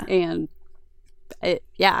 Yeah. And it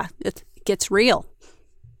gets real.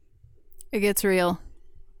 It gets real.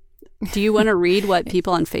 Do you want to read what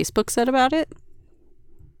people on Facebook said about it?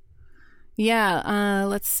 Yeah.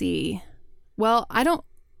 Let's see. Well,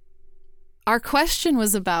 our question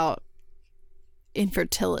was about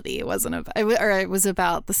infertility. It wasn't about, it was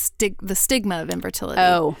about the stigma of infertility.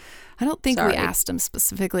 Oh, I don't think we asked them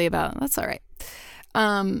specifically about. That's all right.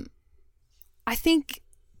 I think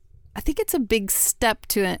it's a big step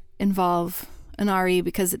to involve an RE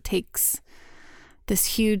because it takes this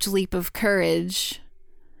huge leap of courage,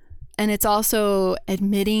 and it's also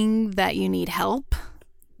admitting that you need help,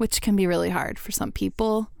 which can be really hard for some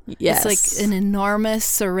people. Yes. It's like an enormous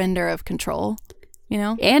surrender of control,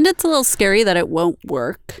 And it's a little scary that it won't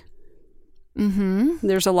work. Mm-hmm.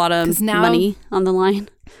 There's a lot of money on the line.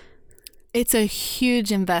 It's a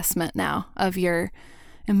huge investment now of your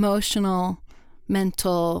emotional,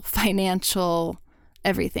 mental, financial,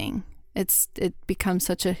 everything. It becomes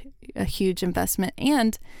such a huge investment,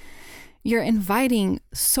 and you're inviting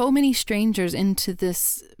so many strangers into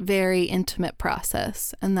this very intimate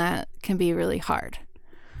process, and that can be really hard.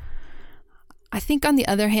 I think on the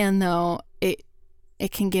other hand, though, it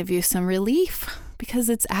can give you some relief because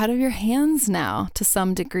it's out of your hands now to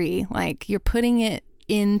some degree. Like, you're putting it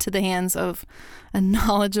into the hands of a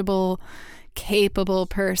knowledgeable, capable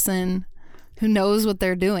person who knows what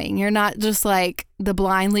they're doing. You're not just like the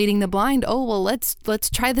blind leading the blind. Oh, well, let's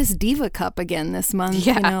try this Diva Cup again this month.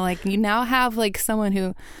 Yeah. You now have like someone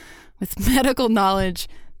who with medical knowledge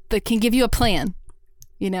that can give you a plan,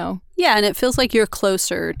 Yeah, and it feels like you're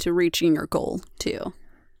closer to reaching your goal too.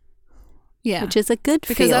 Yeah. Which is a good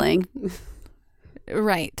feeling.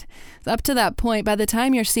 Right. Up to that point, by the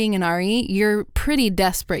time you're seeing an RE, you're pretty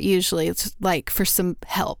desperate usually. It's like for some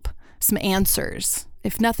help, some answers.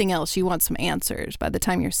 if nothing else, you want some answers by the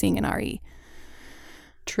time you're seeing an RE.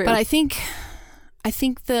 True. But I think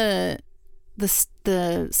the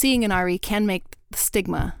seeing an RE can make the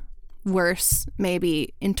stigma worse,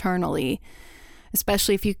 maybe internally,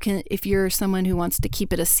 especially if you're someone who wants to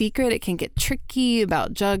keep it a secret. It can get tricky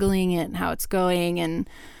about juggling it and how it's going, and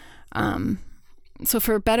so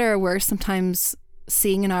for better or worse, sometimes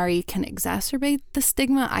seeing an RE can exacerbate the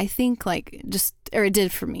stigma, I think, or it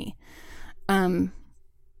did for me.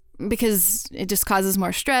 Because it just causes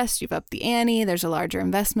more stress. You've upped the ante. There's a larger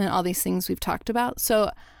investment, all these things we've talked about.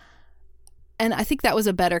 So, and I think that was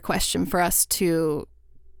a better question for us to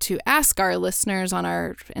ask our listeners in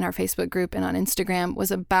our Facebook group and on Instagram,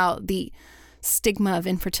 was about the stigma of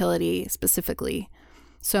infertility specifically.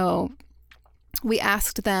 So we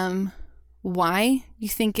asked them why you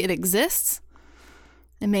think it exists,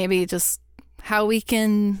 and maybe just how we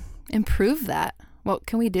can improve that. What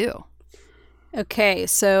can we do? Okay,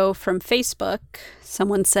 so from Facebook,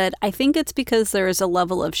 someone said, I think it's because there is a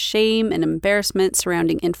level of shame and embarrassment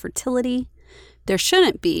surrounding infertility. There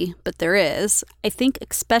shouldn't be, but there is. I think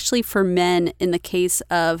especially for men in the case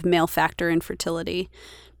of male factor infertility.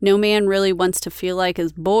 No man really wants to feel like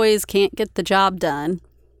his boys can't get the job done,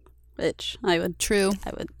 which I would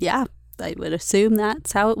assume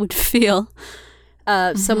that's how it would feel.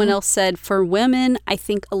 Someone else said, for women, I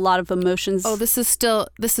think a lot of emotions. Oh, this is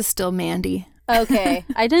still Mandy. Okay.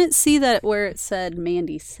 I didn't see that where it said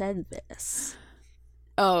Mandy said this.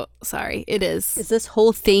 Oh, sorry. It is. Is this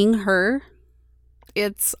whole thing her?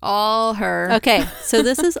 It's all her. Okay. So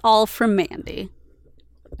this is all from Mandy.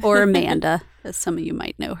 Or Amanda, as some of you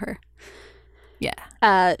might know her.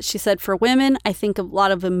 Yeah. She said, for women, I think a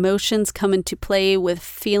lot of emotions come into play with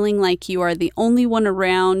feeling like you are the only one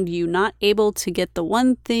around, you not able to get the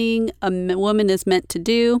one thing a woman is meant to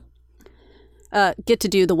do. Get to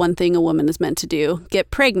do the one thing a woman is meant to do. Get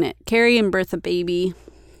pregnant, carry and birth a baby.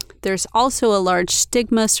 There's also a large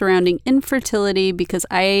stigma surrounding infertility because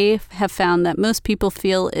I have found that most people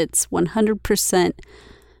feel it's 100%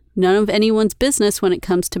 none of anyone's business when it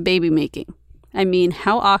comes to baby making. I mean,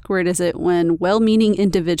 how awkward is it when well-meaning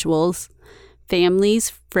individuals,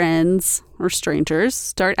 families, friends, or strangers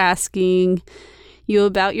start asking you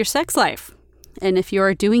about your sex life and if you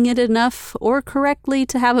are doing it enough or correctly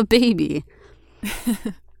to have a baby?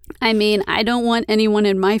 I mean, I don't want anyone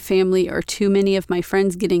in my family or too many of my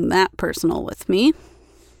friends getting that personal with me.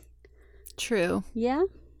 True. Yeah.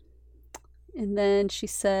 And then she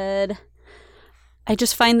said, I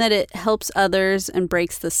just find that it helps others and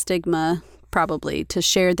breaks the stigma, probably, to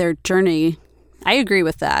share their journey. I agree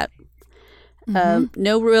with that.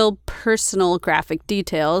 No real personal graphic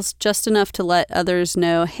details, just enough to let others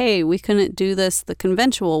know, hey, we couldn't do this the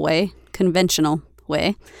conventional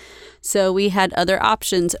way. So we had other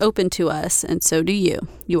options open to us, and so do you.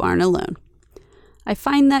 You aren't alone. I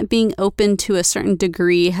find that being open to a certain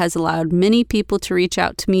degree has allowed many people to reach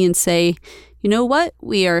out to me and say, you know what?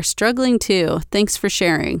 We are struggling too. Thanks for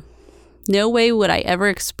sharing. No way would I ever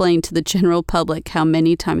explain to the general public how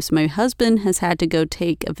many times my husband has had to go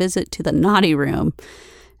take a visit to the naughty room,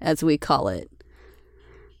 as we call it.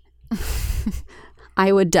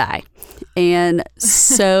 I would die. And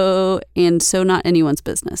so not anyone's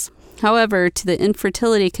business. However, to the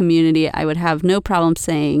infertility community, I would have no problem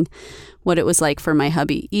saying what it was like for my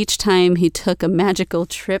hubby each time he took a magical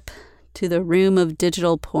trip to the room of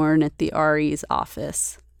digital porn at the RE's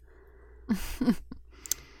office.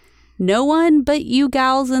 No one but you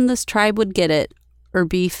gals in this tribe would get it or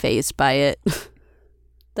be fazed by it.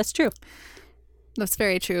 That's true. That's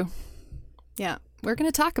very true. Yeah. We're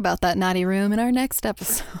going to talk about that naughty room in our next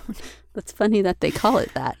episode. That's funny that they call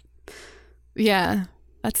it that. Yeah.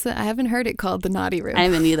 I haven't heard it called the naughty room. I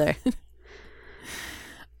haven't either.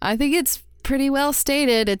 I think it's pretty well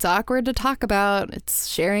stated. It's awkward to talk about. It's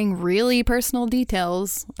sharing really personal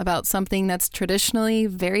details about something that's traditionally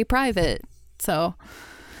very private. So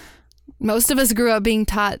most of us grew up being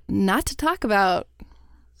taught not to talk about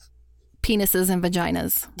penises and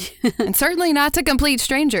vaginas. And certainly not to complete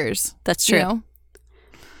strangers. That's true. You know?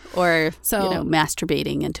 Or,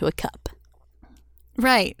 masturbating into a cup.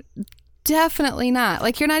 Right. Definitely not.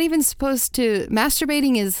 Like, you're not even supposed to.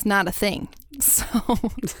 Masturbating is not a thing. So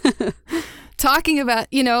talking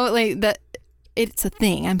about, that it's a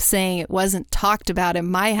thing. I'm saying it wasn't talked about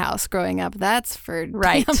in my house growing up. That's for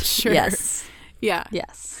damn sure. Yes. Yeah.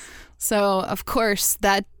 Yes. So, of course,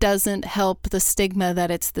 that doesn't help the stigma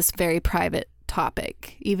that it's this very private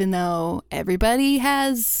topic, even though everybody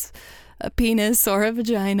has a penis or a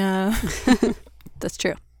vagina. That's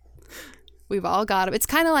true. We've all got it. It's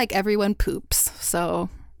kind of like everyone poops. So,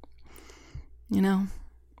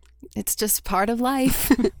 It's just part of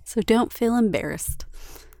life. So don't feel embarrassed.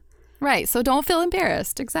 Right. So don't feel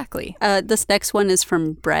embarrassed. Exactly. This next one is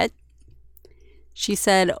from Brett. She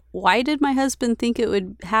said, "Why did my husband think it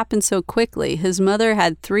would happen so quickly? His mother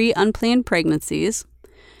had 3 unplanned pregnancies.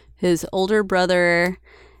 His older brother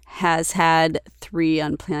has had 3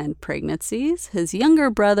 unplanned pregnancies. His younger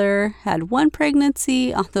brother had 1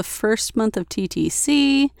 pregnancy on the first month of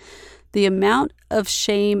TTC. The amount of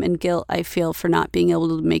shame and guilt I feel for not being able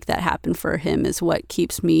to make that happen for him is what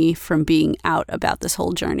keeps me from being out about this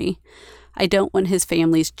whole journey. I don't want his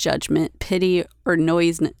family's judgment, pity, or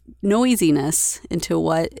noisiness into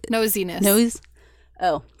what... Nosiness.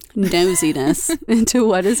 Nosiness into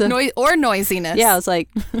what is a... or noisiness. Yeah, I was like,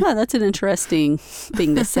 oh, that's an interesting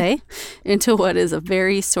thing to say. Into what is a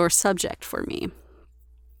very sore subject for me.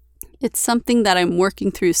 It's something that I'm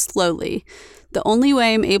working through slowly. The only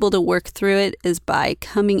way I'm able to work through it is by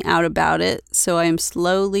coming out about it, so I am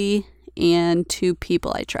slowly and to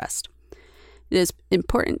people I trust. It is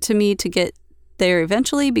important to me to get there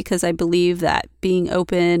eventually because I believe that being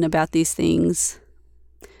open about these things...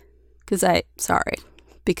 Because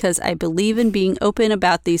I believe in being open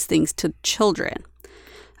about these things to children.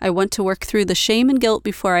 I want to work through the shame and guilt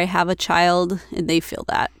before I have a child, and they feel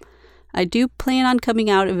that. I do plan on coming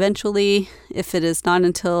out eventually. If it is not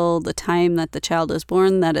until the time that the child is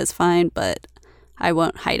born, that is fine, but I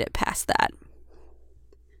won't hide it past that."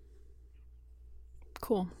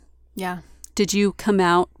 Cool. Yeah. Did you come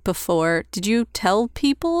out before? Did you tell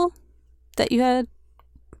people that you had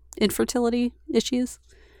infertility issues?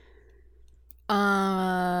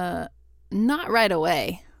 Not right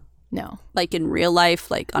away. No. Like in real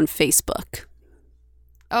life, like on Facebook?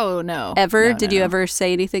 Oh, no. Ever? No, Did no, you no. ever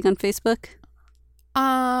say anything on Facebook?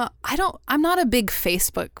 I'm not a big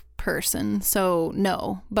Facebook person, so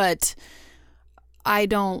no, but I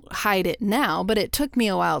don't hide it now, but it took me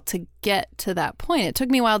a while to get to that point. It took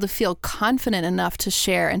me a while to feel confident enough to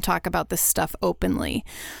share and talk about this stuff openly.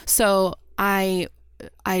 So I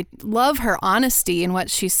love her honesty in what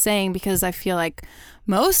she's saying, because I feel like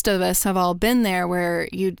most of us have all been there where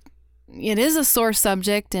it is a sore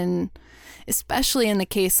subject, and especially in the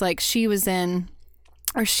case like she was in,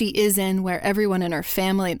 or she is in, where everyone in her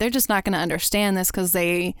family, they're just not going to understand this because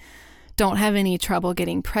they don't have any trouble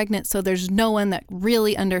getting pregnant. So there's no one that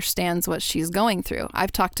really understands what she's going through.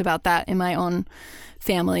 I've talked about that in my own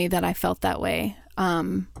family, that I felt that way.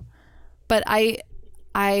 But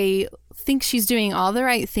I think she's doing all the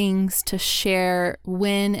right things to share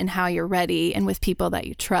when and how you're ready, and with people that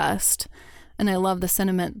you trust. And I love the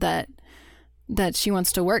sentiment that she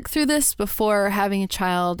wants to work through this before having a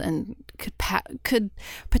child, and could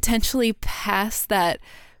potentially pass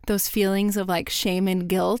those feelings of like shame and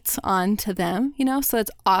guilt on to them, So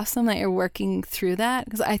it's awesome that you're working through that,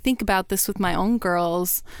 because I think about this with my own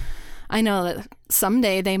girls. I know that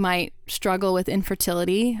someday they might struggle with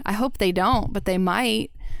infertility. I hope they don't, but they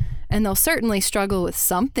might. And they'll certainly struggle with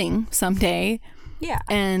something someday. Yeah.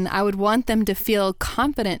 And I would want them to feel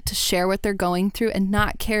confident to share what they're going through and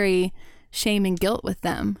not carry shame and guilt with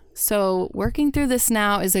them. So working through this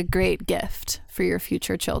now is a great gift for your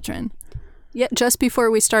future children. Yeah, just before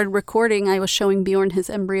we started recording, I was showing Bjorn his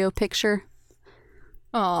embryo picture.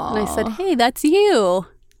 Aww. And I said, "Hey, that's you."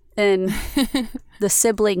 And the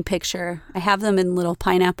sibling picture, I have them in little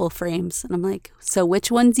pineapple frames. And I'm like, "So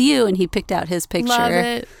which one's you?" And he picked out his picture. Love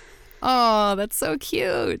it. Oh, that's so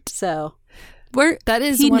cute. So that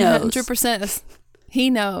is 100%. He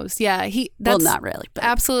knows. Yeah. That's not really, but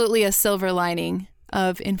absolutely a silver lining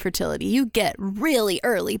of infertility. You get really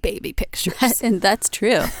early baby pictures. And that's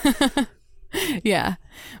true. Yeah.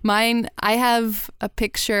 Mine, I have a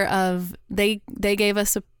picture of, they gave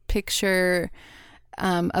us a picture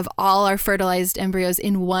of all our fertilized embryos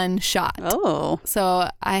in one shot. Oh. So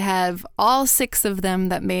I have all 6 of them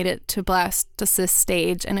that made it to blastocyst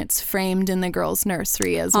stage, and it's framed in the girls'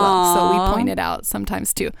 nursery as well. Aww. So we point it out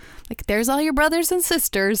sometimes too. Like, there's all your brothers and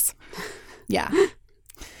sisters. Yeah.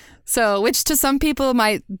 So, which to some people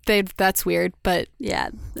that's weird, but yeah,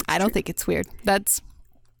 I don't think it's weird. That's,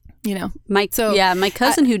 my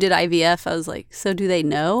cousin who did IVF, I was like, "So do they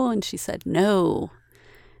know?" And she said, "No."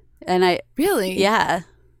 And I really, yeah,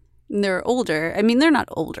 and they're older. I mean, they're not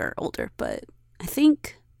older, but I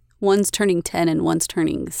think one's turning 10 and one's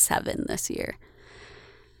turning 7 this year.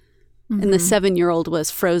 Mm-hmm. And the 7-year-old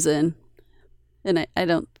was frozen, and I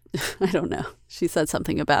don't know. She said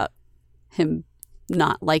something about him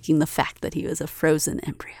not liking the fact that he was a frozen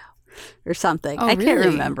embryo or something. Oh, I can't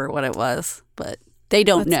really? remember what it was, but they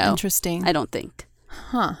don't That's know. Interesting. I don't think.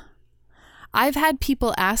 Huh. I've had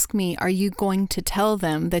people ask me, "Are you going to tell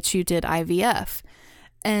them that you did IVF?"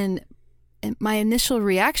 And my initial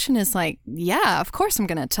reaction is like, yeah, of course I'm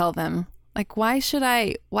going to tell them. Like, why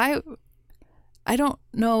I don't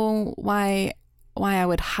know why I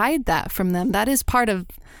would hide that from them. That is part of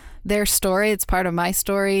their story. It's part of my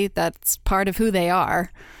story. That's part of who they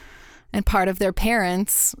are and part of their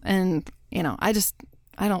parents. And, I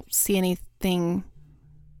don't see anything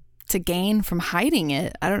to gain from hiding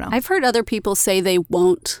it. I don't know. I've heard other people say they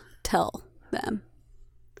won't tell them.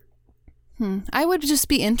 I would just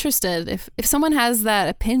be interested if someone has that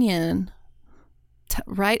opinion,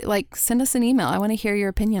 right? Like, send us an email. I want to hear your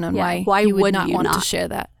opinion on why you would not want to share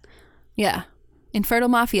that. Yeah.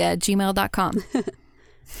 infertilemafia@gmail.com.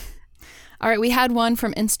 All right. We had one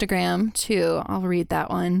from Instagram too. I'll read that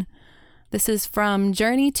one. This is from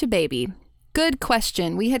Journey to Baby. Good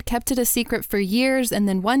question. We had kept it a secret for years, and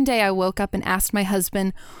then one day I woke up and asked my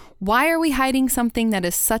husband, why are we hiding something that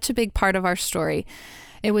is such a big part of our story?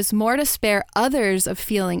 It was more to spare others of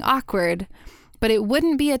feeling awkward, but it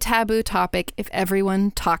wouldn't be a taboo topic if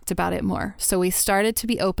everyone talked about it more. So we started to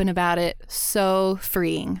be open about it. So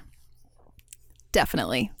freeing.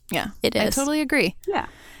 Definitely. Yeah. It is. I totally agree. Yeah.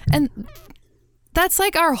 And that's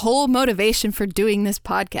like our whole motivation for doing this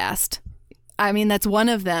podcast. I mean, that's one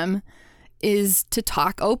of them, is to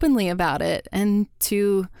talk openly about it and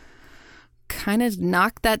to kind of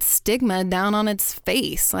knock that stigma down on its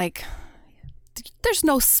face. Like, there's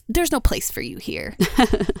no place for you here,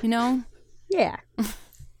 Yeah.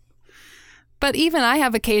 But even I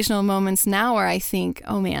have occasional moments now where I think,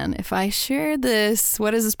 oh man, if I share this,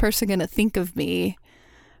 what is this person going to think of me?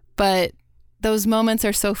 But those moments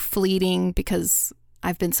are so fleeting because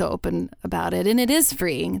I've been so open about it, and it is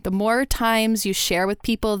freeing. The more times you share with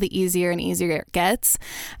people, the easier and easier it gets.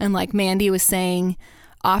 And like Mandy was saying,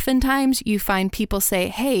 oftentimes you find people say,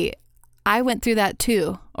 hey, I went through that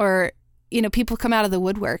too. Or, people come out of the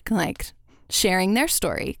woodwork, like sharing their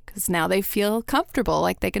story because now they feel comfortable,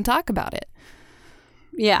 like they can talk about it.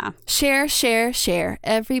 Yeah. Share, share, share.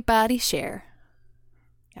 Everybody share.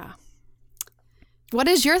 Yeah. What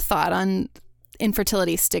is your thought on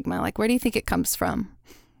infertility stigma? Like, where do you think it comes from?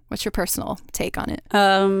 What's your personal take on it?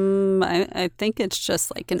 I think it's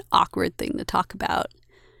just like an awkward thing to talk about.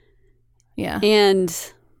 Yeah. And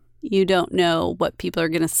you don't know what people are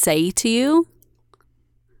going to say to you.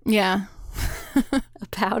 Yeah.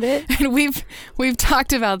 About it. And we've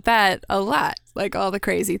talked about that a lot, like all the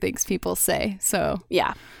crazy things people say. So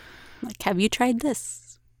yeah, like, have you tried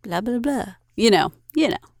this? Blah blah blah. You know.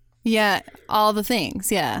 Yeah, all the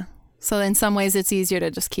things. Yeah. So in some ways, it's easier to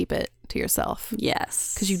just keep it to yourself.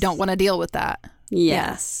 Yes, because you don't want to deal with that.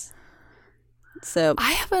 Yes. Yeah. So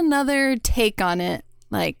I have another take on it.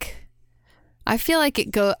 Like, I feel like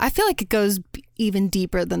it goes even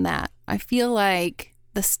deeper than that. I feel like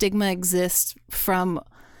the stigma exists from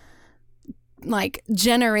like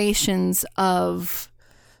generations of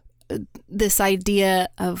this idea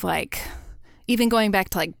of like, even going back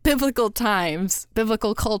to like biblical times,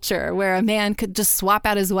 biblical culture, where a man could just swap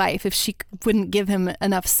out his wife if she wouldn't give him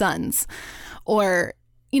enough sons. Or,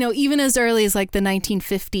 even as early as like the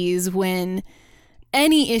 1950s, when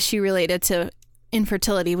any issue related to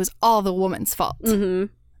infertility was all the woman's fault.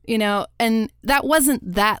 Mm-hmm. And that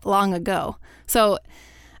wasn't that long ago. So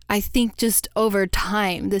I think just over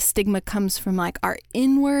time, this stigma comes from like our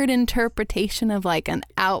inward interpretation of like an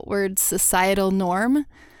outward societal norm.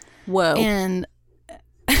 Whoa. And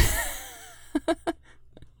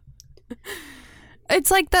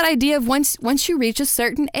it's like that idea of once you reach a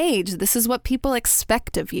certain age, this is what people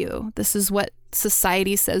expect of you. This is what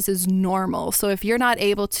society says is normal. So if you're not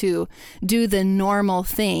able to do the normal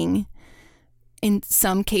thing, in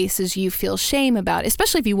some cases you feel shame about it,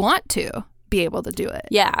 especially if you want to be able to do it.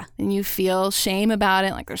 Yeah. And you feel shame about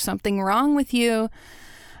it, like there's something wrong with you.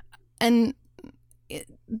 And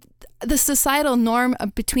the societal norm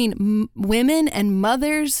between women and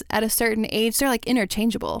mothers at a certain age, they're like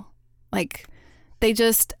interchangeable. Like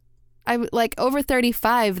over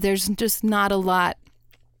 35, there's just not a lot.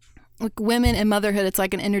 Like women and motherhood, it's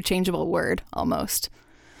like an interchangeable word almost.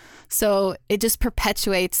 So it just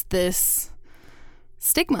perpetuates this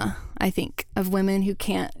stigma, I think, of women who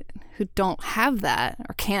don't have that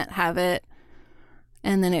or can't have it.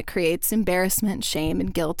 And then it creates embarrassment, shame,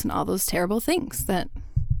 and guilt and all those terrible things that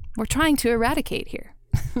we're trying to eradicate here.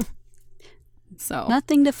 So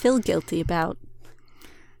nothing to feel guilty about.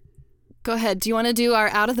 Go ahead. Do you want to do our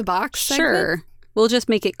out of the box segment? Sure. We'll just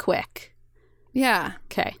make it quick. Yeah.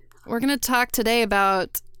 Okay. We're going to talk today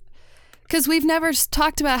about, because we've never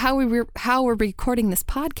talked about how we're recording this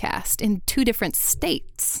podcast in two different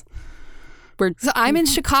states. So I'm in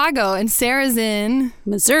Chicago and Sarah's in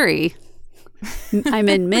Missouri. I'm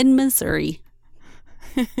in mid-Missouri.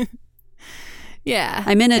 Yeah.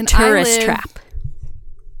 I'm in a tourist trap.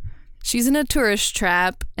 She's in a tourist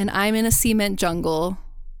trap, and I'm in a cement jungle.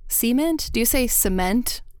 Cement? Do you say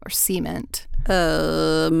cement or cement?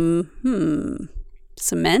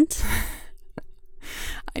 Cement?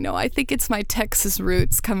 I know. I think it's my Texas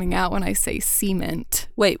roots coming out when I say cement.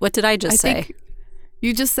 Wait, what did I just say?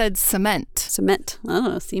 You just said cement. Cement. I don't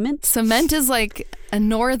know. Cement? Cement is like a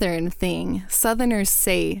northern thing. Southerners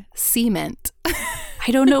say cement. I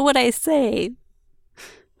don't know what I say.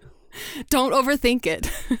 Don't overthink it.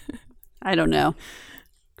 I don't know.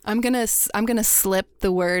 I'm gonna slip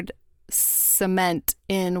the word cement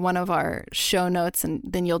in one of our show notes, and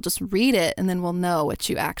then you'll just read it, and then we'll know what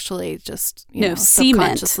you actually just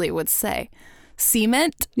subconsciously would say.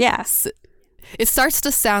 Cement? Yes. It starts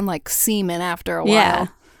to sound like semen after a while. Yeah.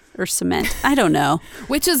 Or cement. I don't know.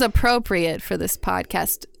 Which is appropriate for this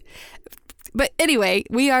podcast. But anyway,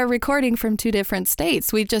 we are recording from 2 different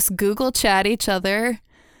states. We just Google chat each other,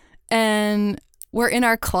 and we're in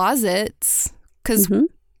our closets because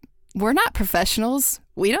we're not professionals.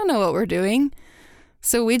 We don't know what we're doing.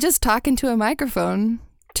 So we just talk into a microphone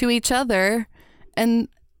to each other, and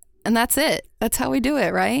that's it. That's how we do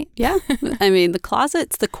it, right? Yeah. I mean, the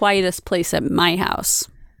closet's the quietest place at my house.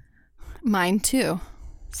 Mine too.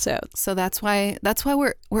 So that's why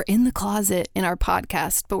we're in the closet in our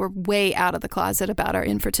podcast, but we're way out of the closet about our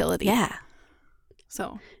infertility. Yeah.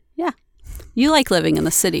 So, yeah. You like living in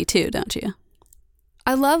the city too, don't you?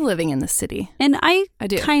 I love living in the city. And I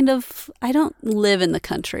do. I don't live in the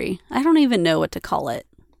country. I don't even know what to call it.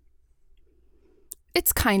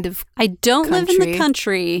 It's kind of I don't live in the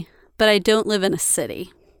country, but I don't live in a city.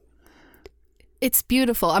 It's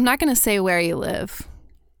beautiful. I'm not going to say where you live,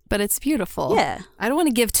 but it's beautiful. Yeah. I don't want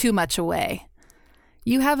to give too much away.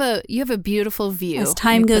 You have a beautiful view. As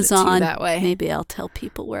time goes on, that way. Maybe I'll tell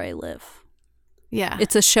people where I live. Yeah.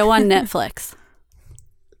 It's a show on Netflix.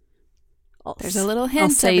 There's a little hint, I'll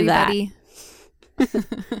say everybody.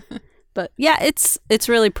 That. But yeah, it's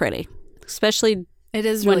really pretty, especially it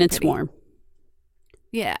is when really it's pretty. warm.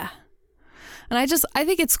 Yeah. And I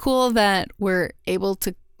think it's cool that we're able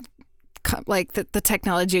to, like, the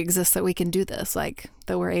technology exists that we can do this, like,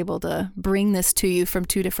 that we're able to bring this to you from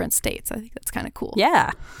 2 different states. I think that's kind of cool. Yeah,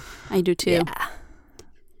 I do too. Yeah.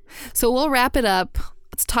 So we'll wrap it up.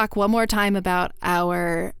 Let's talk one more time about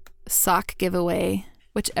our sock giveaway,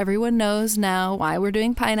 which everyone knows now why we're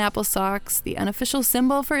doing pineapple socks, the unofficial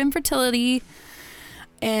symbol for infertility.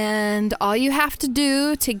 And all you have to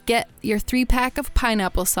do to get your 3-pack of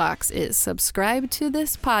pineapple socks is subscribe to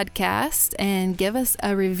this podcast and give us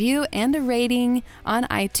a review and a rating on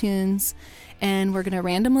iTunes. And we're going to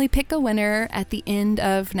randomly pick a winner at the end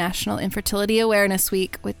of National Infertility Awareness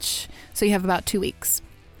Week, so you have about 2 weeks.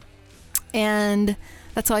 And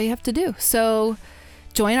that's all you have to do. So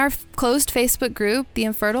join our closed Facebook group, The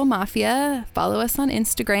Infertile Mafia. Follow us on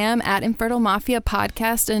Instagram at Infertile Mafia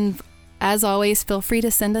Podcast. And as always, feel free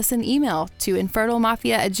to send us an email to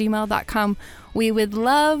infertilemafia@gmail.com. We would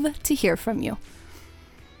love to hear from you.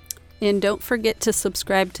 And don't forget to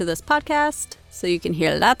subscribe to this podcast so you can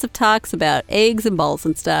hear lots of talks about eggs and balls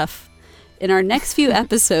and stuff. In our next few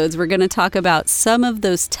episodes, we're going to talk about some of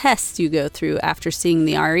those tests you go through after seeing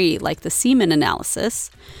the RE, like the semen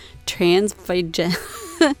analysis, vaginal,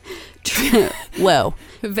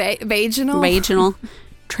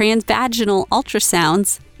 transvaginal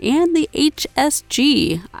ultrasounds, and the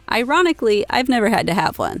HSG. Ironically, I've never had to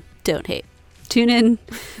have one. Don't hate. Tune in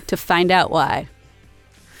to find out why.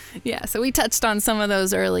 Yeah, so we touched on some of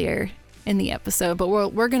those earlier in the episode, but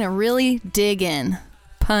we're going to really dig in,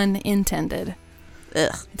 pun intended,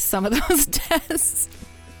 some of those tests.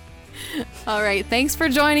 All right, thanks for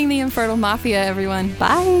joining the Infertile Mafia, everyone.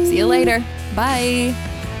 Bye. See you later. Bye.